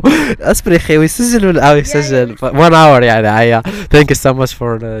مبربرو أصبري خيوي سجل ولا يسجل 1 hour يعني عيا. Thank you so much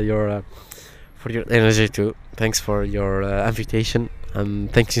for your energy too. Thanks for your invitation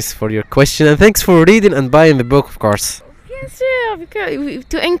and thanks for your question and thanks for reading and buying the book of course. Yes, yeah, because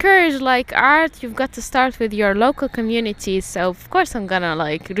to encourage like art, you've got to start with your local community. So of course I'm gonna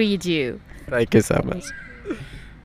like read you. Thank you so much.